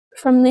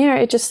from there,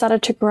 it just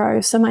started to grow.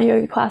 So my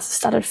yoga classes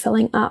started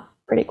filling up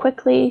pretty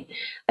quickly.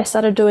 I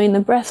started doing the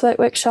breathwork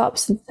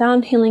workshops and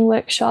sound healing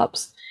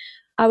workshops.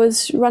 I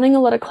was running a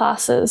lot of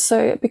classes.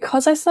 So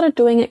because I started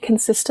doing it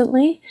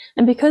consistently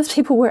and because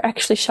people were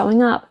actually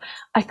showing up,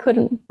 I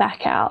couldn't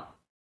back out.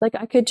 Like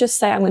I could just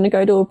say, I'm going to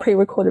go do a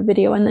pre-recorded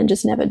video and then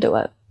just never do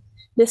it.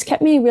 This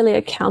kept me really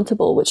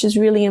accountable, which is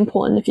really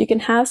important. If you can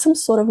have some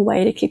sort of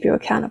way to keep you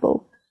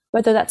accountable,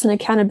 whether that's an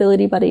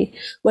accountability buddy,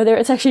 whether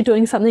it's actually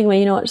doing something where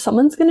you know what,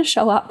 someone's going to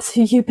show up,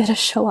 so you better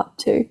show up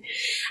too.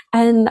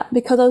 And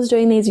because I was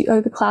doing these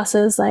yoga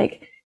classes,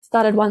 like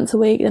started once a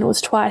week, then it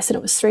was twice, and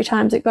it was 3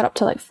 times. It got up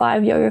to like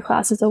 5 yoga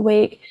classes a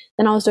week.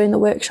 Then I was doing the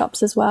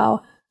workshops as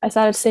well. I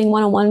started seeing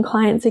one-on-one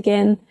clients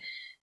again.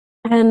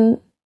 And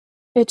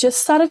it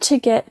just started to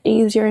get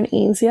easier and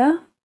easier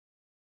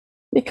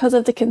because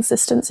of the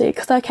consistency,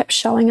 because I kept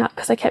showing up,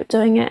 because I kept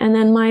doing it. And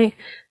then my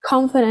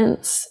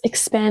confidence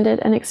expanded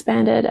and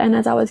expanded. And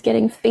as I was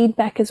getting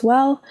feedback as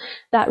well,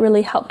 that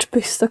really helped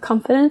boost the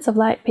confidence of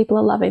like, people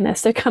are loving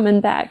this. They're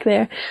coming back.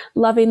 They're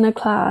loving the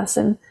class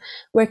and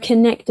we're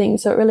connecting.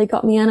 So it really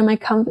got me out of my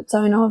comfort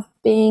zone of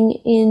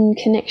being in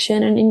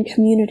connection and in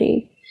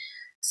community.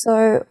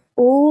 So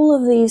all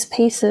of these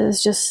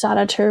pieces just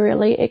started to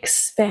really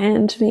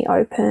expand me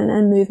open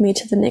and move me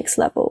to the next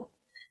level.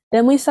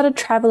 Then we started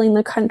traveling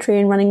the country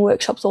and running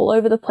workshops all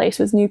over the place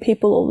with new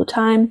people all the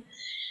time.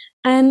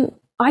 And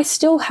I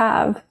still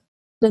have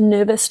the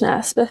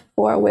nervousness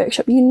before a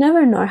workshop. You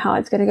never know how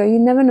it's going to go. You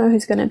never know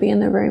who's going to be in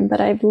the room. But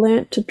I've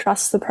learned to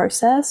trust the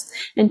process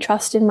and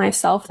trust in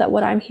myself that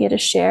what I'm here to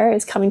share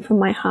is coming from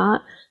my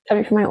heart,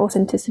 coming from my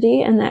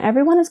authenticity, and that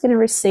everyone is going to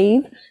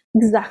receive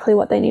exactly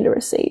what they need to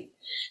receive.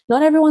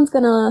 Not everyone's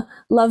going to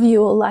love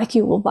you or like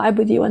you or vibe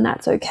with you, and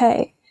that's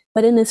okay.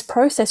 But in this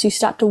process, you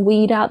start to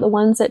weed out the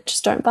ones that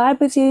just don't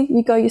vibe with you.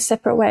 You go your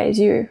separate ways.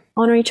 You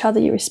honor each other,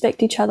 you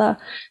respect each other,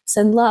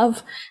 send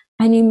love,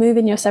 and you move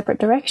in your separate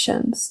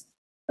directions.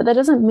 But that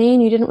doesn't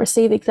mean you didn't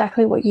receive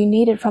exactly what you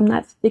needed from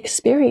that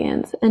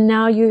experience. And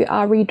now you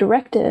are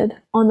redirected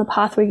on the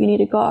path where you need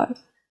to go.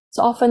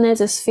 So often there's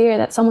this fear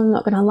that someone's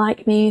not going to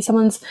like me,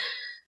 someone's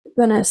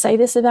going to say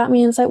this about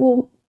me. And it's like,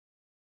 well,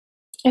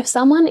 if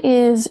someone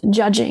is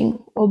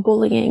judging or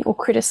bullying or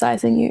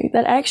criticizing you,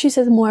 that actually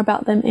says more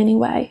about them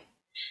anyway.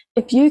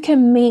 If you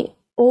can meet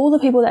all the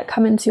people that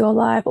come into your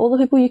life, all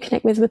the people you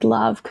connect with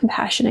love,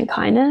 compassion, and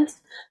kindness,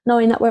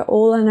 knowing that we're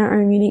all on our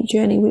own unique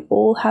journey, we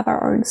all have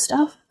our own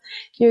stuff,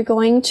 you're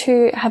going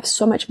to have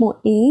so much more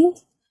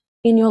ease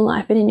in your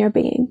life and in your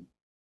being.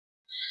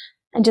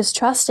 And just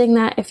trusting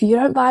that if you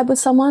don't vibe with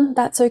someone,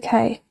 that's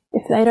okay.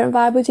 If they don't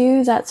vibe with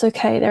you, that's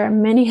okay. There are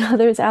many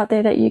others out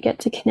there that you get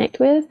to connect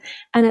with.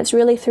 And it's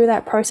really through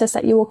that process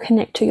that you will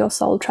connect to your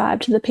soul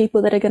tribe, to the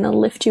people that are going to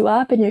lift you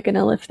up, and you're going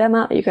to lift them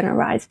up. You're going to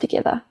rise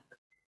together.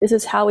 This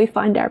is how we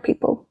find our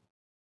people.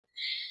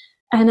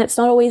 And it's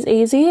not always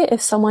easy if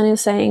someone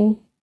is saying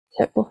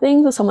hurtful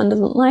things or someone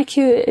doesn't like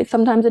you.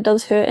 Sometimes it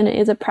does hurt, and it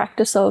is a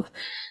practice of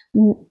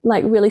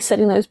like really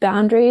setting those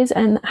boundaries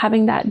and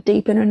having that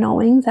deep inner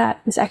knowing that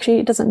this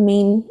actually doesn't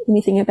mean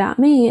anything about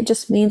me. It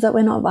just means that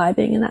we're not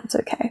vibing, and that's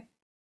okay.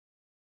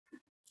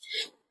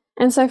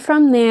 And so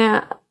from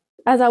there,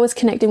 as I was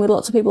connecting with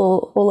lots of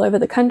people all over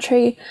the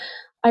country,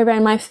 I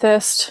ran my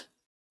first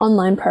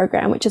online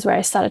program, which is where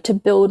I started to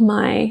build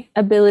my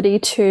ability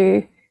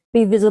to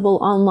be visible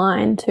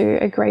online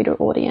to a greater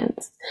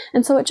audience.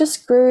 And so it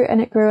just grew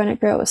and it grew and it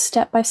grew. It was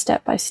step by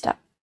step by step.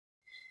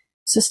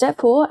 So step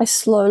 4, I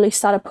slowly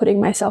started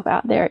putting myself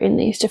out there in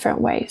these different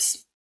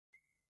ways.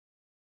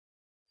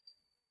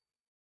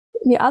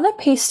 The other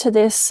piece to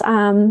this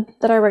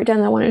that I wrote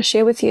down that I wanted to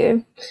share with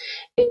you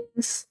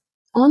is,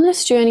 on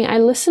this journey, I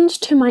listened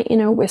to my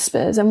inner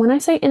whispers. And when I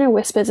say inner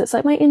whispers, it's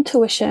like my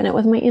intuition. It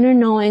was my inner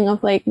knowing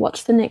of like,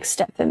 what's the next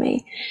step for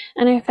me?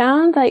 And I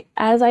found like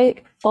as I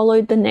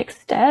followed the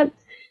next step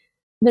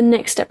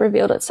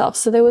revealed itself.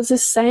 So there was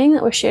this saying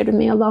that was shared with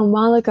me a long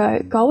while ago: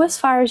 go as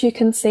far as you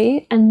can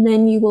see, and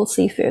then you will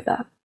see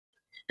further.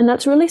 And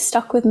that's really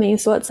stuck with me.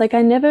 So it's like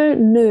I never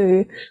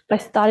knew by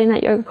starting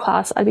that yoga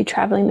class I'd be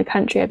traveling the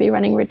country, I'd be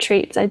running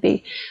retreats, I'd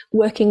be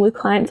working with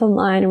clients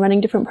online and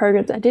running different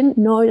programs. I didn't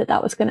know that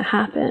that was going to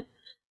happen.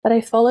 But I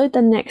followed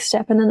the next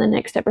step, and then the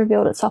next step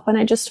revealed itself. And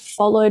I just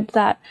followed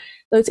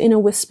those inner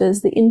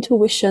whispers, the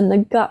intuition, the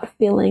gut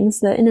feelings,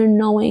 the inner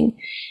knowing.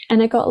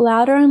 And it got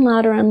louder and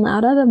louder and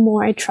louder the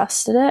more I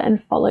trusted it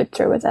and followed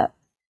through with it.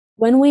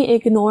 When we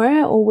ignore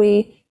it, or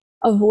we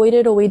avoid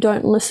it, or we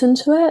don't listen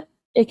to it,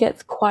 it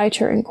gets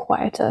quieter and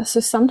quieter. So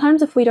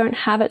sometimes if we don't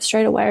have it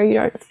straight away, or you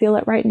don't feel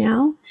it right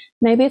now,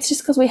 maybe it's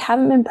just because we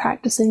haven't been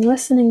practicing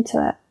listening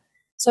to it.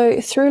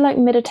 So through like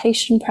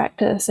meditation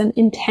practice and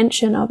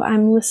intention of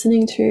I'm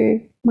listening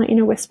to my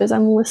inner whispers,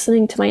 I'm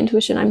listening to my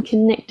intuition, I'm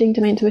connecting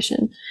to my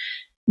intuition,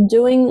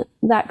 doing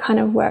that kind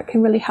of work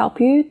can really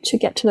help you to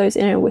get to those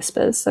inner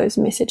whispers, those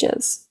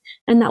messages,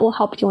 and that will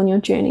help you on your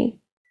journey.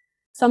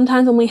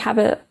 Sometimes when we have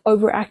an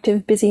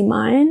overactive, busy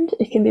mind,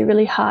 it can be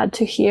really hard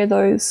to hear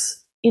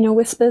those inner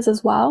whispers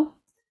as well.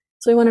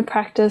 So we want to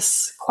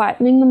practice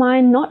quietening the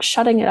mind, not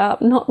shutting it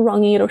up, not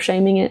wronging it or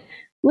shaming it.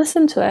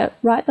 Listen to it,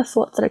 write the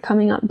thoughts that are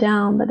coming up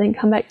down, but then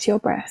come back to your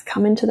breath,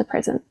 come into the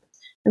present,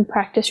 and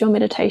practice your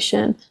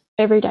meditation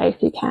every day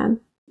if you can,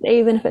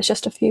 even if it's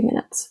just a few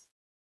minutes.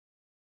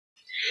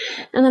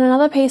 And then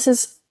another piece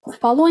is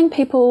following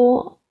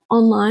people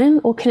online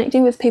or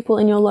connecting with people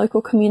in your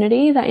local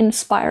community that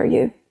inspire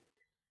you.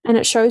 And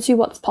it shows you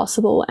what's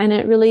possible, and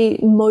it really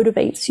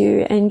motivates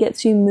you and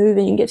gets you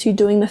moving and gets you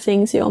doing the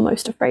things you're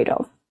most afraid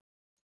of.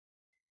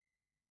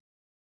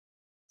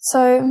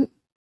 So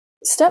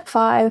step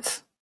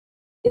 5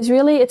 is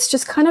really, it's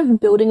just kind of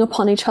building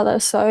upon each other.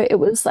 So it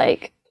was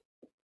like,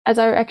 as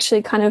I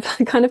actually kind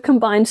of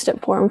combined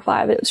step 4 and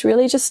 5, it was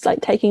really just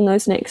like taking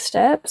those next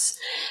steps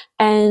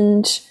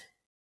and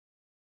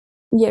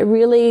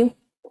really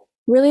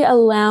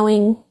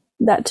allowing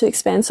that to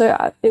expand.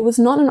 So it was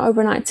not an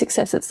overnight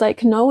success. It's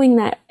like knowing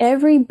that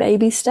every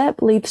baby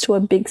step leads to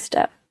a big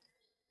step.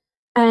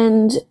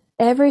 And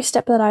every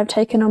step that I've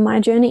taken on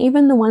my journey,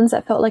 even the ones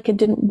that felt like it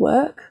didn't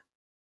work,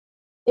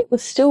 it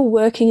was still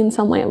working in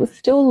some way. It was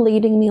still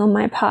leading me on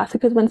my path,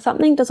 because when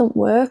something doesn't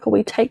work, or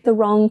we take the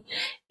wrong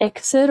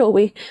exit, or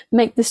we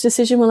make this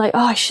decision, we're like,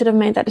 oh, I should have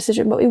made that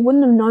decision, but we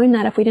wouldn't have known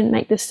that if we didn't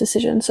make this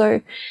decision.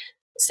 So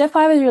step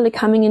 5 is really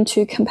coming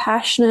into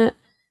compassionate.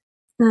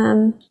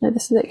 No,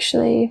 this is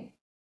actually,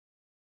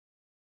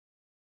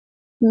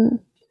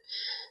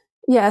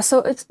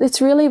 so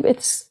it's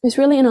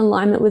really in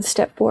alignment with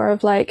step 4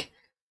 of like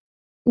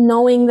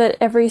knowing that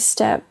every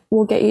step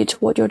will get you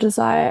toward your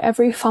desire.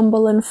 Every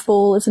fumble and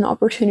fall is an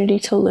opportunity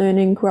to learn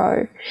and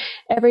grow.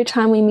 Every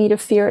time we meet a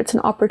fear, it's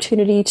an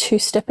opportunity to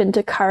step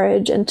into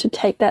courage and to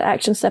take that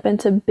action step and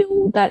to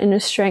build that inner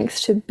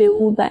strength, to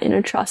build that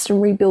inner trust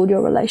and rebuild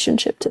your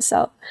relationship to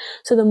self.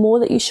 So the more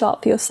that you show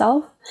up for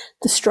yourself,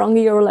 the stronger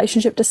your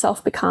relationship to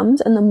self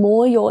becomes, and the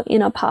more your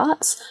inner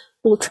parts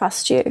will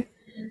trust you.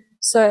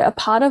 So a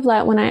part of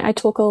like when I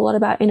talk a lot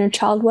about inner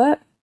child work,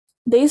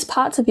 these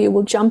parts of you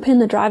will jump in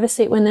the driver's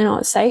seat when they're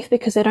not safe,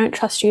 because they don't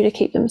trust you to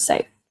keep them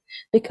safe,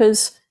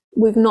 because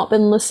we've not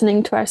been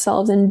listening to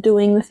ourselves and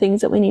doing the things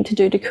that we need to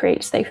do to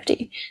create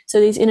safety. So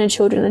these inner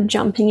children are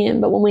jumping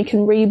in. But when we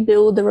can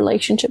rebuild the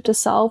relationship to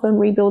self and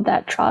rebuild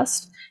that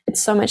trust,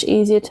 it's so much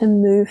easier to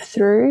move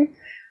through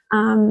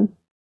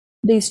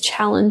these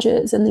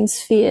challenges and these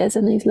fears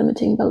and these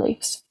limiting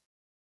beliefs.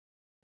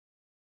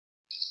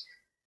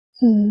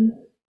 So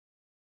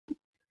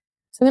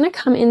I'm going to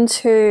come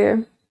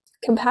into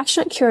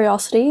compassionate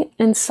curiosity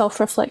and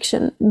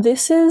self-reflection.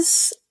 This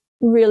is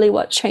really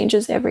what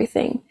changes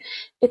everything.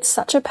 It's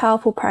such a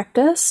powerful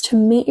practice to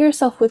meet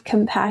yourself with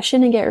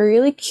compassion and get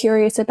really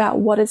curious about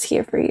what is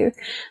here for you.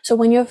 So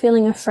when you're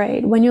feeling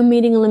afraid, when you're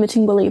meeting a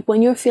limiting belief,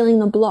 when you're feeling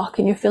the block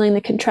and you're feeling the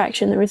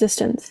contraction, the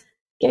resistance,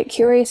 get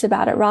curious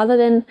about it rather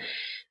than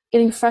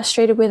getting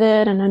frustrated with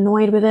it and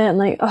annoyed with it and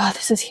like, oh,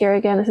 this is here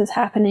again, this is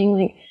happening.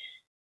 Like,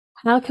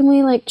 how can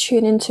we like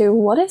tune into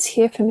what is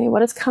here for me,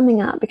 what is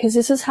coming up? Because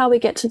this is how we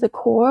get to the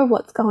core of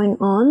what's going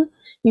on.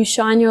 You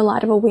shine your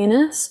light of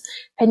awareness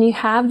and you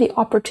have the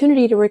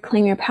opportunity to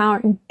reclaim your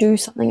power and do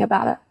something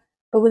about it.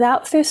 But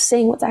without first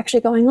seeing what's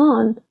actually going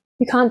on,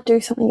 you can't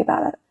do something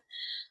about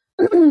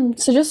it.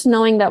 So just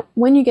knowing that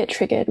when you get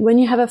triggered, when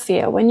you have a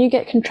fear, when you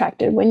get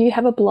contracted, when you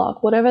have a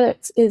block, whatever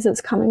it is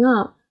that's coming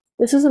up,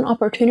 this is an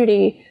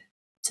opportunity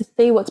to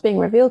see what's being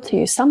revealed to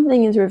you.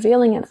 Something is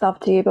revealing itself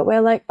to you, but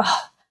we're like,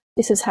 oh,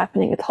 this is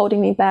happening. It's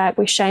holding me back.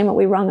 We shame it.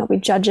 We wrong it. We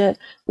judge it.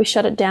 We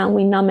shut it down.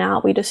 We numb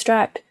out. We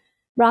distract.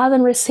 Rather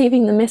than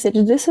receiving the message,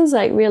 this is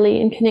like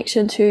really in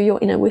connection to your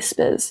inner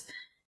whispers.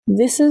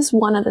 This is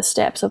one of the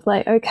steps of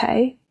like,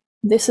 okay,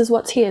 this is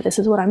what's here. This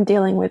is what I'm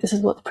dealing with. This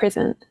is what's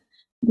present.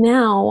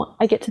 Now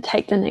I get to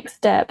take the next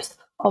steps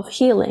of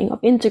healing, of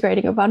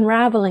integrating, of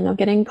unraveling, of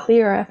getting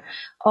clearer,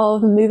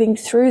 of moving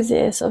through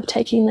this, of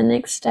taking the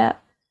next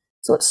step.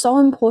 So it's so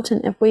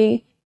important if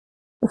we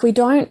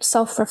don't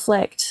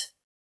self-reflect,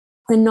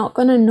 we're not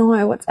going to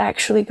know what's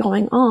actually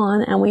going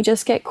on, and we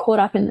just get caught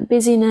up in the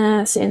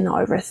busyness, in the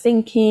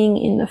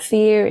overthinking, in the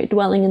fear,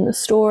 dwelling in the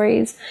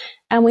stories,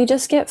 and we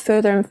just get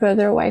further and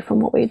further away from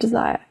what we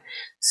desire.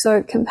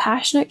 So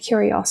compassionate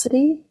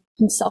curiosity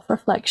and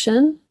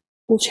self-reflection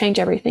will change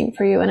everything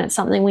for you, and it's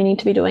something we need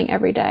to be doing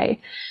every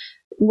day.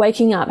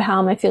 Waking up, how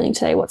am I feeling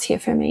today? What's here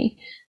for me?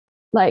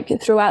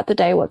 Like throughout the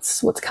day,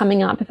 what's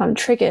coming up? If I'm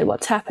triggered,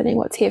 what's happening?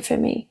 What's here for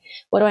me?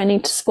 What do I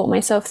need to support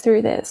myself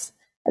through this?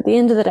 At the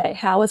end of the day,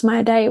 how was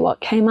my day? What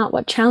came up?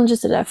 What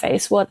challenges did I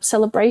face? What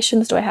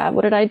celebrations do I have?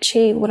 What did I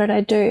achieve? What did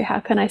I do?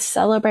 How can I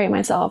celebrate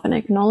myself and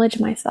acknowledge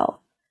myself?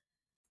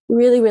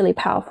 Really, really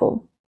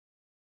powerful.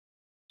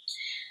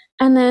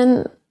 And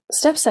then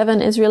step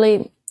 7 is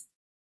really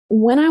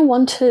when I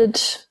wanted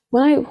to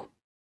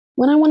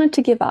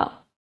give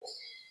up.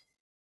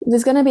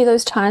 There's going to be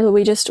those times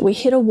where we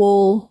hit a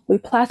wall, we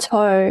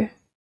plateau,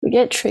 we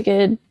get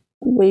triggered.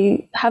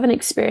 We have an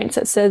experience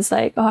that says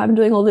like, oh, I'm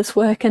doing all this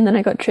work and then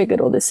I got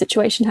triggered, or this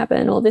situation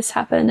happened, or this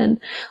happened,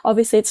 and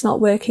obviously it's not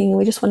working and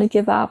we just want to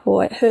give up,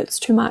 or it hurts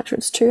too much, or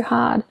it's too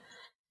hard.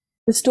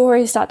 The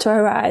stories start to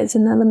arise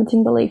and the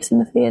limiting beliefs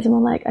and the fears, and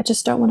we're like, I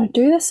just don't want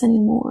to do this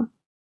anymore.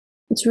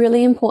 It's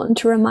really important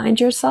to remind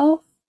yourself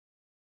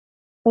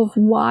of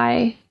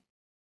why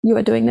you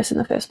are doing this in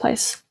the first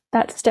place.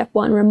 That's step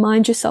 1.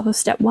 Remind yourself of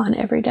step 1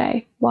 every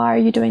day. Why are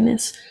you doing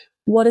this?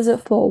 What is it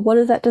for? What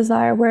is that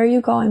desire? Where are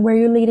you going? Where are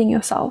you leading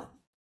yourself?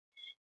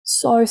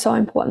 So, so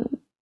important.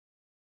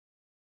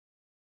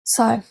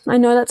 So I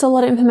know that's a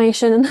lot of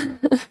information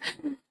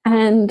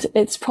and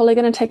it's probably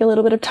going to take a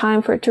little bit of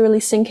time for it to really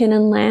sink in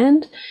and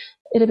land.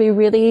 It'll be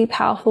really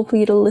powerful for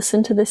you to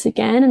listen to this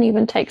again and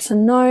even take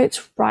some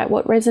notes, write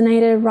what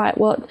resonated, write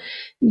what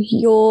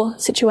your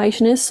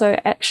situation is. So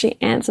actually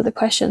answer the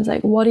questions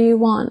like, what do you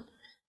want?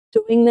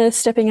 Doing the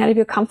stepping out of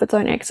your comfort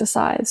zone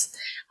exercise,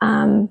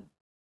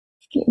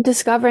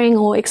 discovering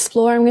or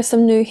exploring with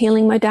some new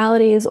healing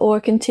modalities, or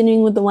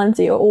continuing with the ones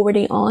that you're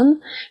already on,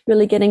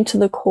 really getting to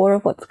the core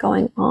of what's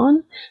going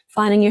on,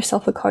 finding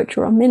yourself a coach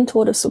or a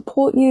mentor to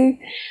support you,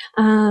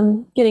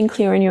 getting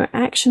clear on your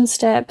action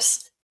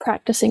steps,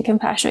 practicing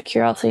compassionate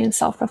curiosity and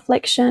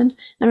self-reflection,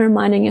 and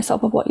reminding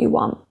yourself of what you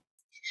want.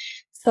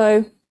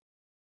 So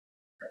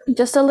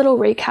just a little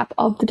recap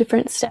of the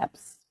different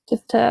steps,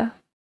 just to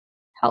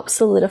help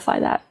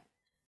solidify that.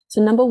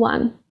 So number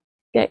 1,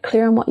 get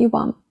clear on what you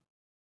want.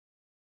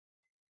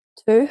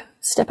 2,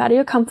 step out of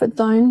your comfort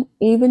zone,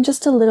 even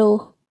just a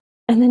little,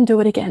 and then do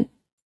it again.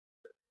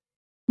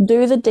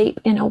 Do the deep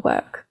inner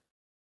work.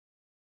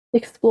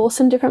 Explore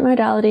some different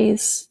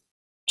modalities.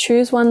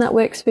 Choose one that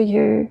works for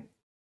you.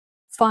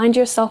 Find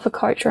yourself a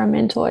coach or a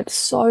mentor. It's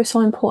so,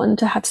 so important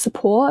to have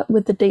support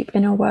with the deep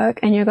inner work,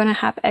 and you're going to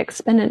have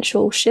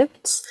exponential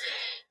shifts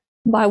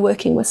by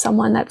working with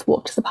someone that's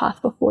walked the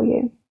path before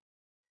you.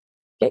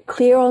 Get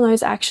clear on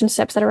those action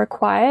steps that are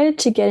required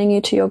to getting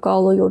you to your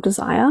goal or your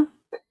desire.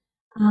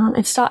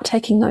 And start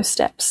taking those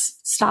steps.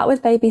 Start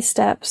with baby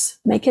steps,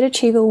 make it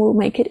achievable,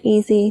 make it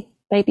easy,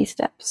 baby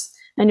steps.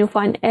 And you'll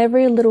find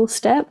every little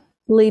step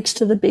leads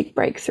to the big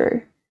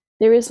breakthrough.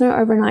 There is no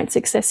overnight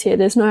success here.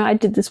 There's no, I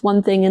did this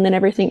one thing and then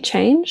everything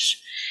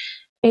changed.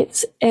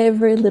 It's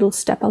every little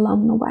step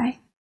along the way.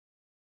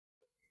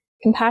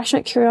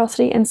 Compassionate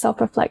curiosity and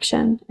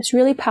self-reflection. It's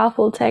really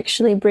powerful to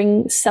actually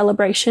bring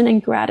celebration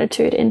and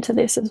gratitude into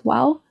this as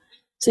well.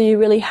 So you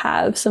really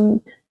have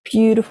some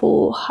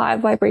beautiful high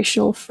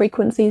vibrational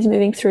frequencies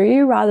moving through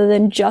you, rather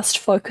than just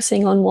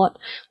focusing on what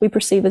we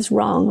perceive as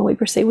wrong, or we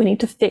perceive we need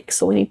to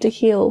fix or we need to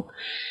heal.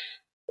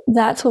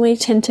 that's when we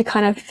tend to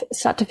kind of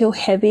start to feel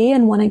heavy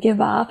and want to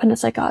give up. And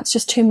it's like, oh, it's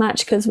just too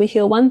much, because we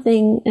heal one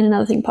thing and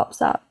another thing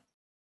pops up.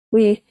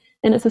 And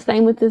it's the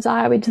same with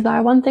desire. We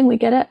desire one thing, we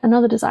get it,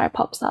 another desire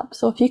pops up.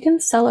 So if you can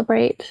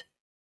celebrate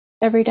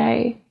every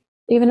day,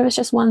 even if it's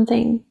just one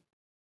thing,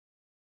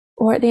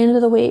 or at the end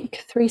of the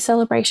week, 3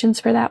 celebrations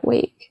for that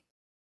week.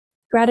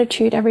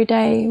 Gratitude every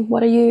day.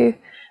 What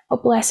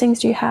blessings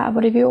do you have?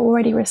 What have you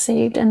already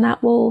received? And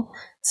that will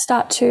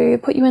start to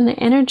put you in the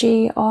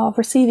energy of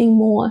receiving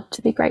more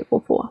to be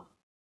grateful for.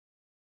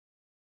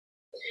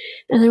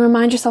 And then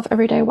remind yourself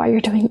every day why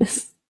you're doing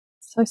this.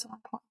 So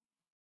important.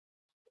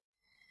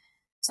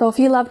 So if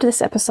you loved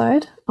this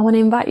episode, I want to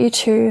invite you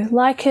to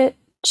like it,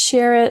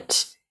 share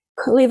it,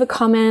 leave a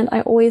comment.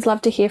 I always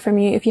love to hear from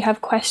you. If you have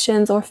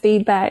questions or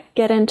feedback,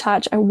 get in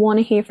touch. I want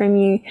to hear from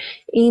you.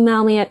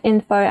 Email me at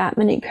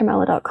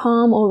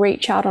info@moniquecarmela.com or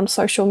reach out on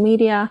social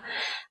media.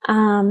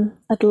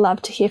 I'd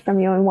love to hear from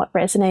you and what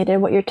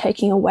resonated, what you're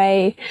taking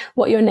away,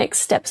 what your next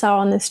steps are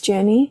on this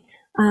journey.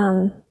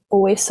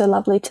 Always so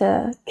lovely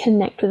to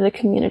connect with the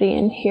community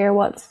and hear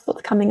what's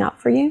coming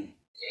up for you.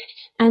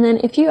 And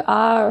then if you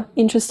are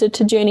interested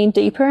to journey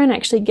deeper and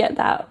actually get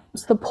that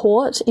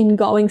support in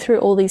going through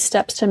all these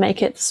steps to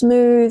make it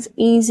smooth,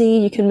 easy,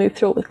 you can move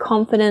through it with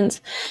confidence.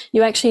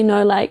 You actually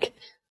know, like,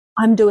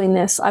 I'm doing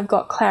this. I've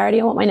got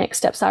clarity on what my next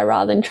steps are,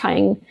 rather than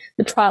trying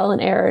the trial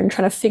and error and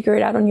trying to figure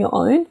it out on your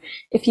own.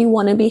 If you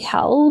want to be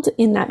held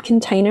in that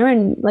container,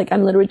 and like,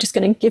 I'm literally just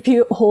going to give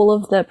you all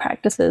of the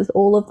practices,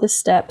 all of the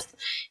steps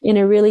in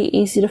a really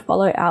easy to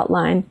follow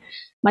outline,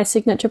 my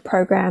signature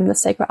program, The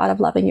Sacred Art of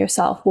Loving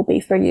Yourself, will be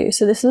for you.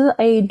 So this is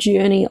a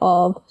journey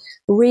of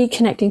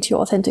reconnecting to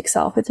your authentic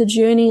self. It's a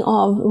journey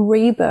of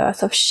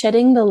rebirth, of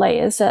shedding the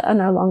layers that are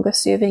no longer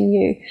serving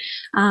you,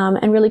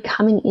 and really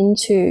coming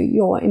into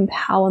your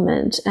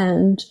empowerment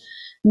and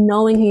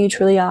knowing who you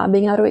truly are,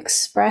 being able to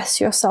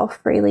express yourself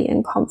freely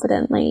and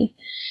confidently,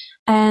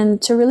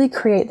 and to really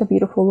create the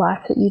beautiful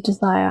life that you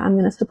desire. I'm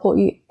going to support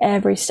you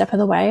every step of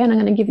the way, and I'm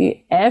going to give you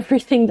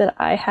everything that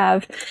I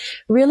have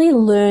really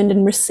learned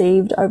and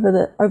received over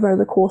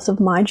the course of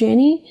my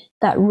journey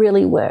that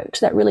really worked,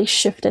 that really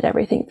shifted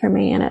everything for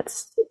me. And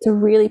it's a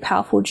really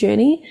powerful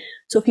journey.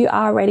 So if you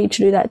are ready to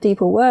do that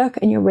deeper work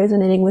and you're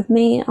resonating with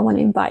me, I want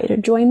to invite you to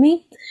join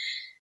me.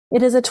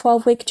 It is a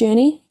 12-week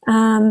journey.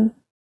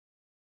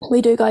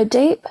 We do go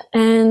deep,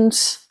 and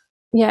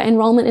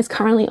enrollment is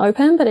currently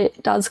open, but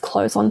it does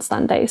close on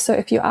Sunday. So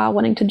if you are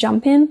wanting to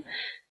jump in,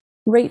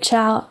 reach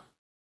out,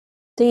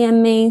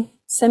 DM me,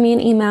 send me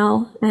an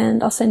email,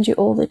 and I'll send you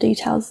all the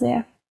details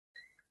there.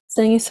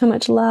 Sending you so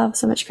much love,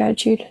 so much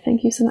gratitude.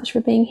 Thank you so much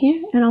for being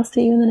here, and I'll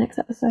see you in the next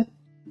episode.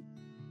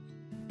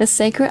 The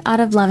Sacred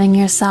Art of Loving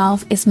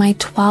Yourself is my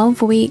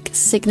 12-week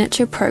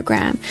signature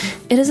program.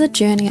 It is a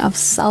journey of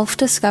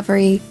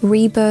self-discovery,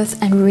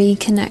 rebirth, and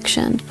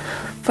reconnection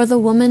for the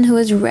woman who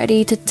is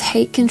ready to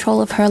take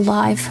control of her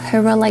life,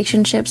 her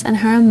relationships, and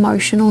her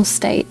emotional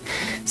state,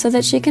 so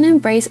that she can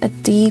embrace a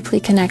deeply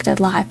connected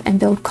life and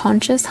build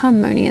conscious,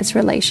 harmonious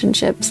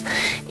relationships.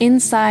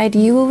 Inside,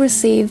 you will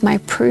receive my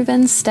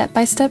proven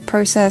step-by-step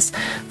process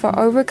for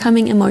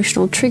overcoming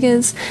emotional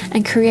triggers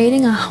and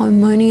creating a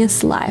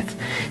harmonious life,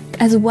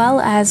 as well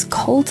as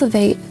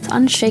cultivate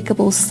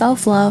unshakable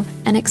self-love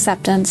and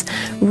acceptance,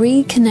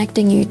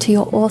 reconnecting you to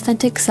your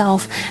authentic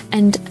self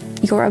and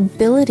your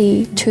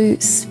ability to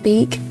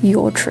speak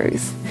your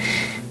truth.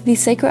 The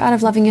Sacred Art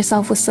of Loving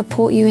Yourself will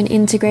support you in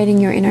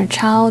integrating your inner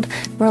child,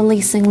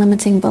 releasing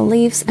limiting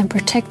beliefs and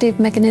protective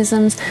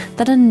mechanisms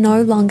that are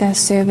no longer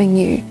serving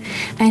you,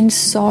 and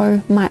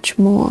so much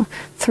more.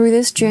 Through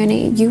this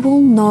journey, you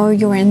will know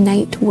your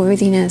innate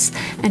worthiness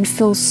and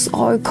feel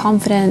so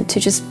confident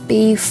to just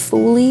be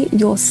fully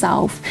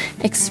yourself,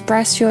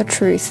 express your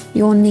truth,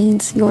 your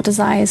needs, your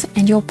desires,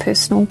 and your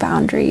personal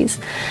boundaries.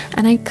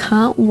 And I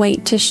can't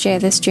wait to share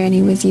this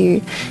journey with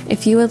you.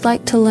 If you would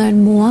like to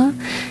learn more,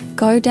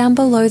 go down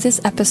below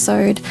this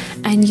episode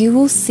and you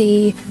will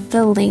see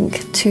the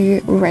link to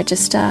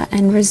register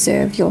and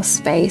reserve your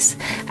space,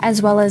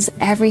 as well as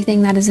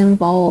everything that is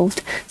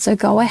involved. So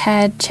go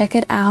ahead, check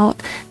it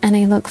out, and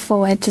I look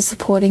forward to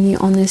supporting you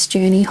on this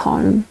journey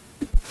home.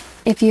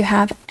 If you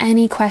have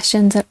any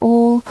questions at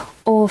all,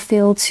 or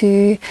feel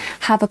to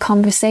have a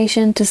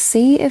conversation to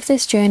see if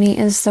this journey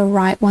is the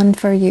right one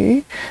for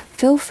you,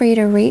 feel free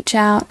to reach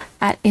out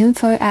at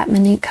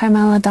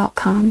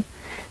info@moniquecarmela.com.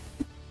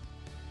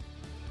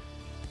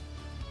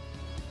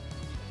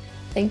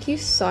 Thank you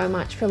so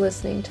much for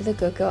listening to the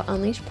Good Girl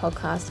Unleashed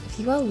podcast. If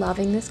you are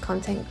loving this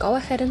content, go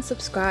ahead and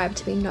subscribe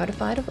to be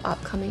notified of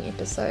upcoming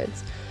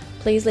episodes.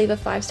 Please leave a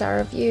 5-star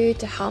review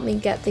to help me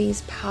get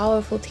these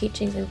powerful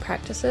teachings and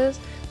practices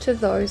to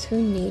those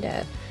who need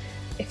it.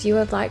 If you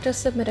would like to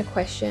submit a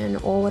question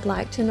or would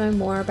like to know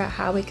more about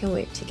how we can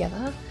work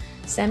together,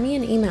 send me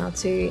an email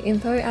to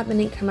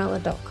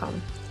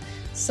info@moniquecarmela.com.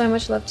 So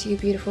much love to you,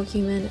 beautiful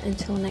human.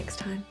 Until next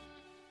time.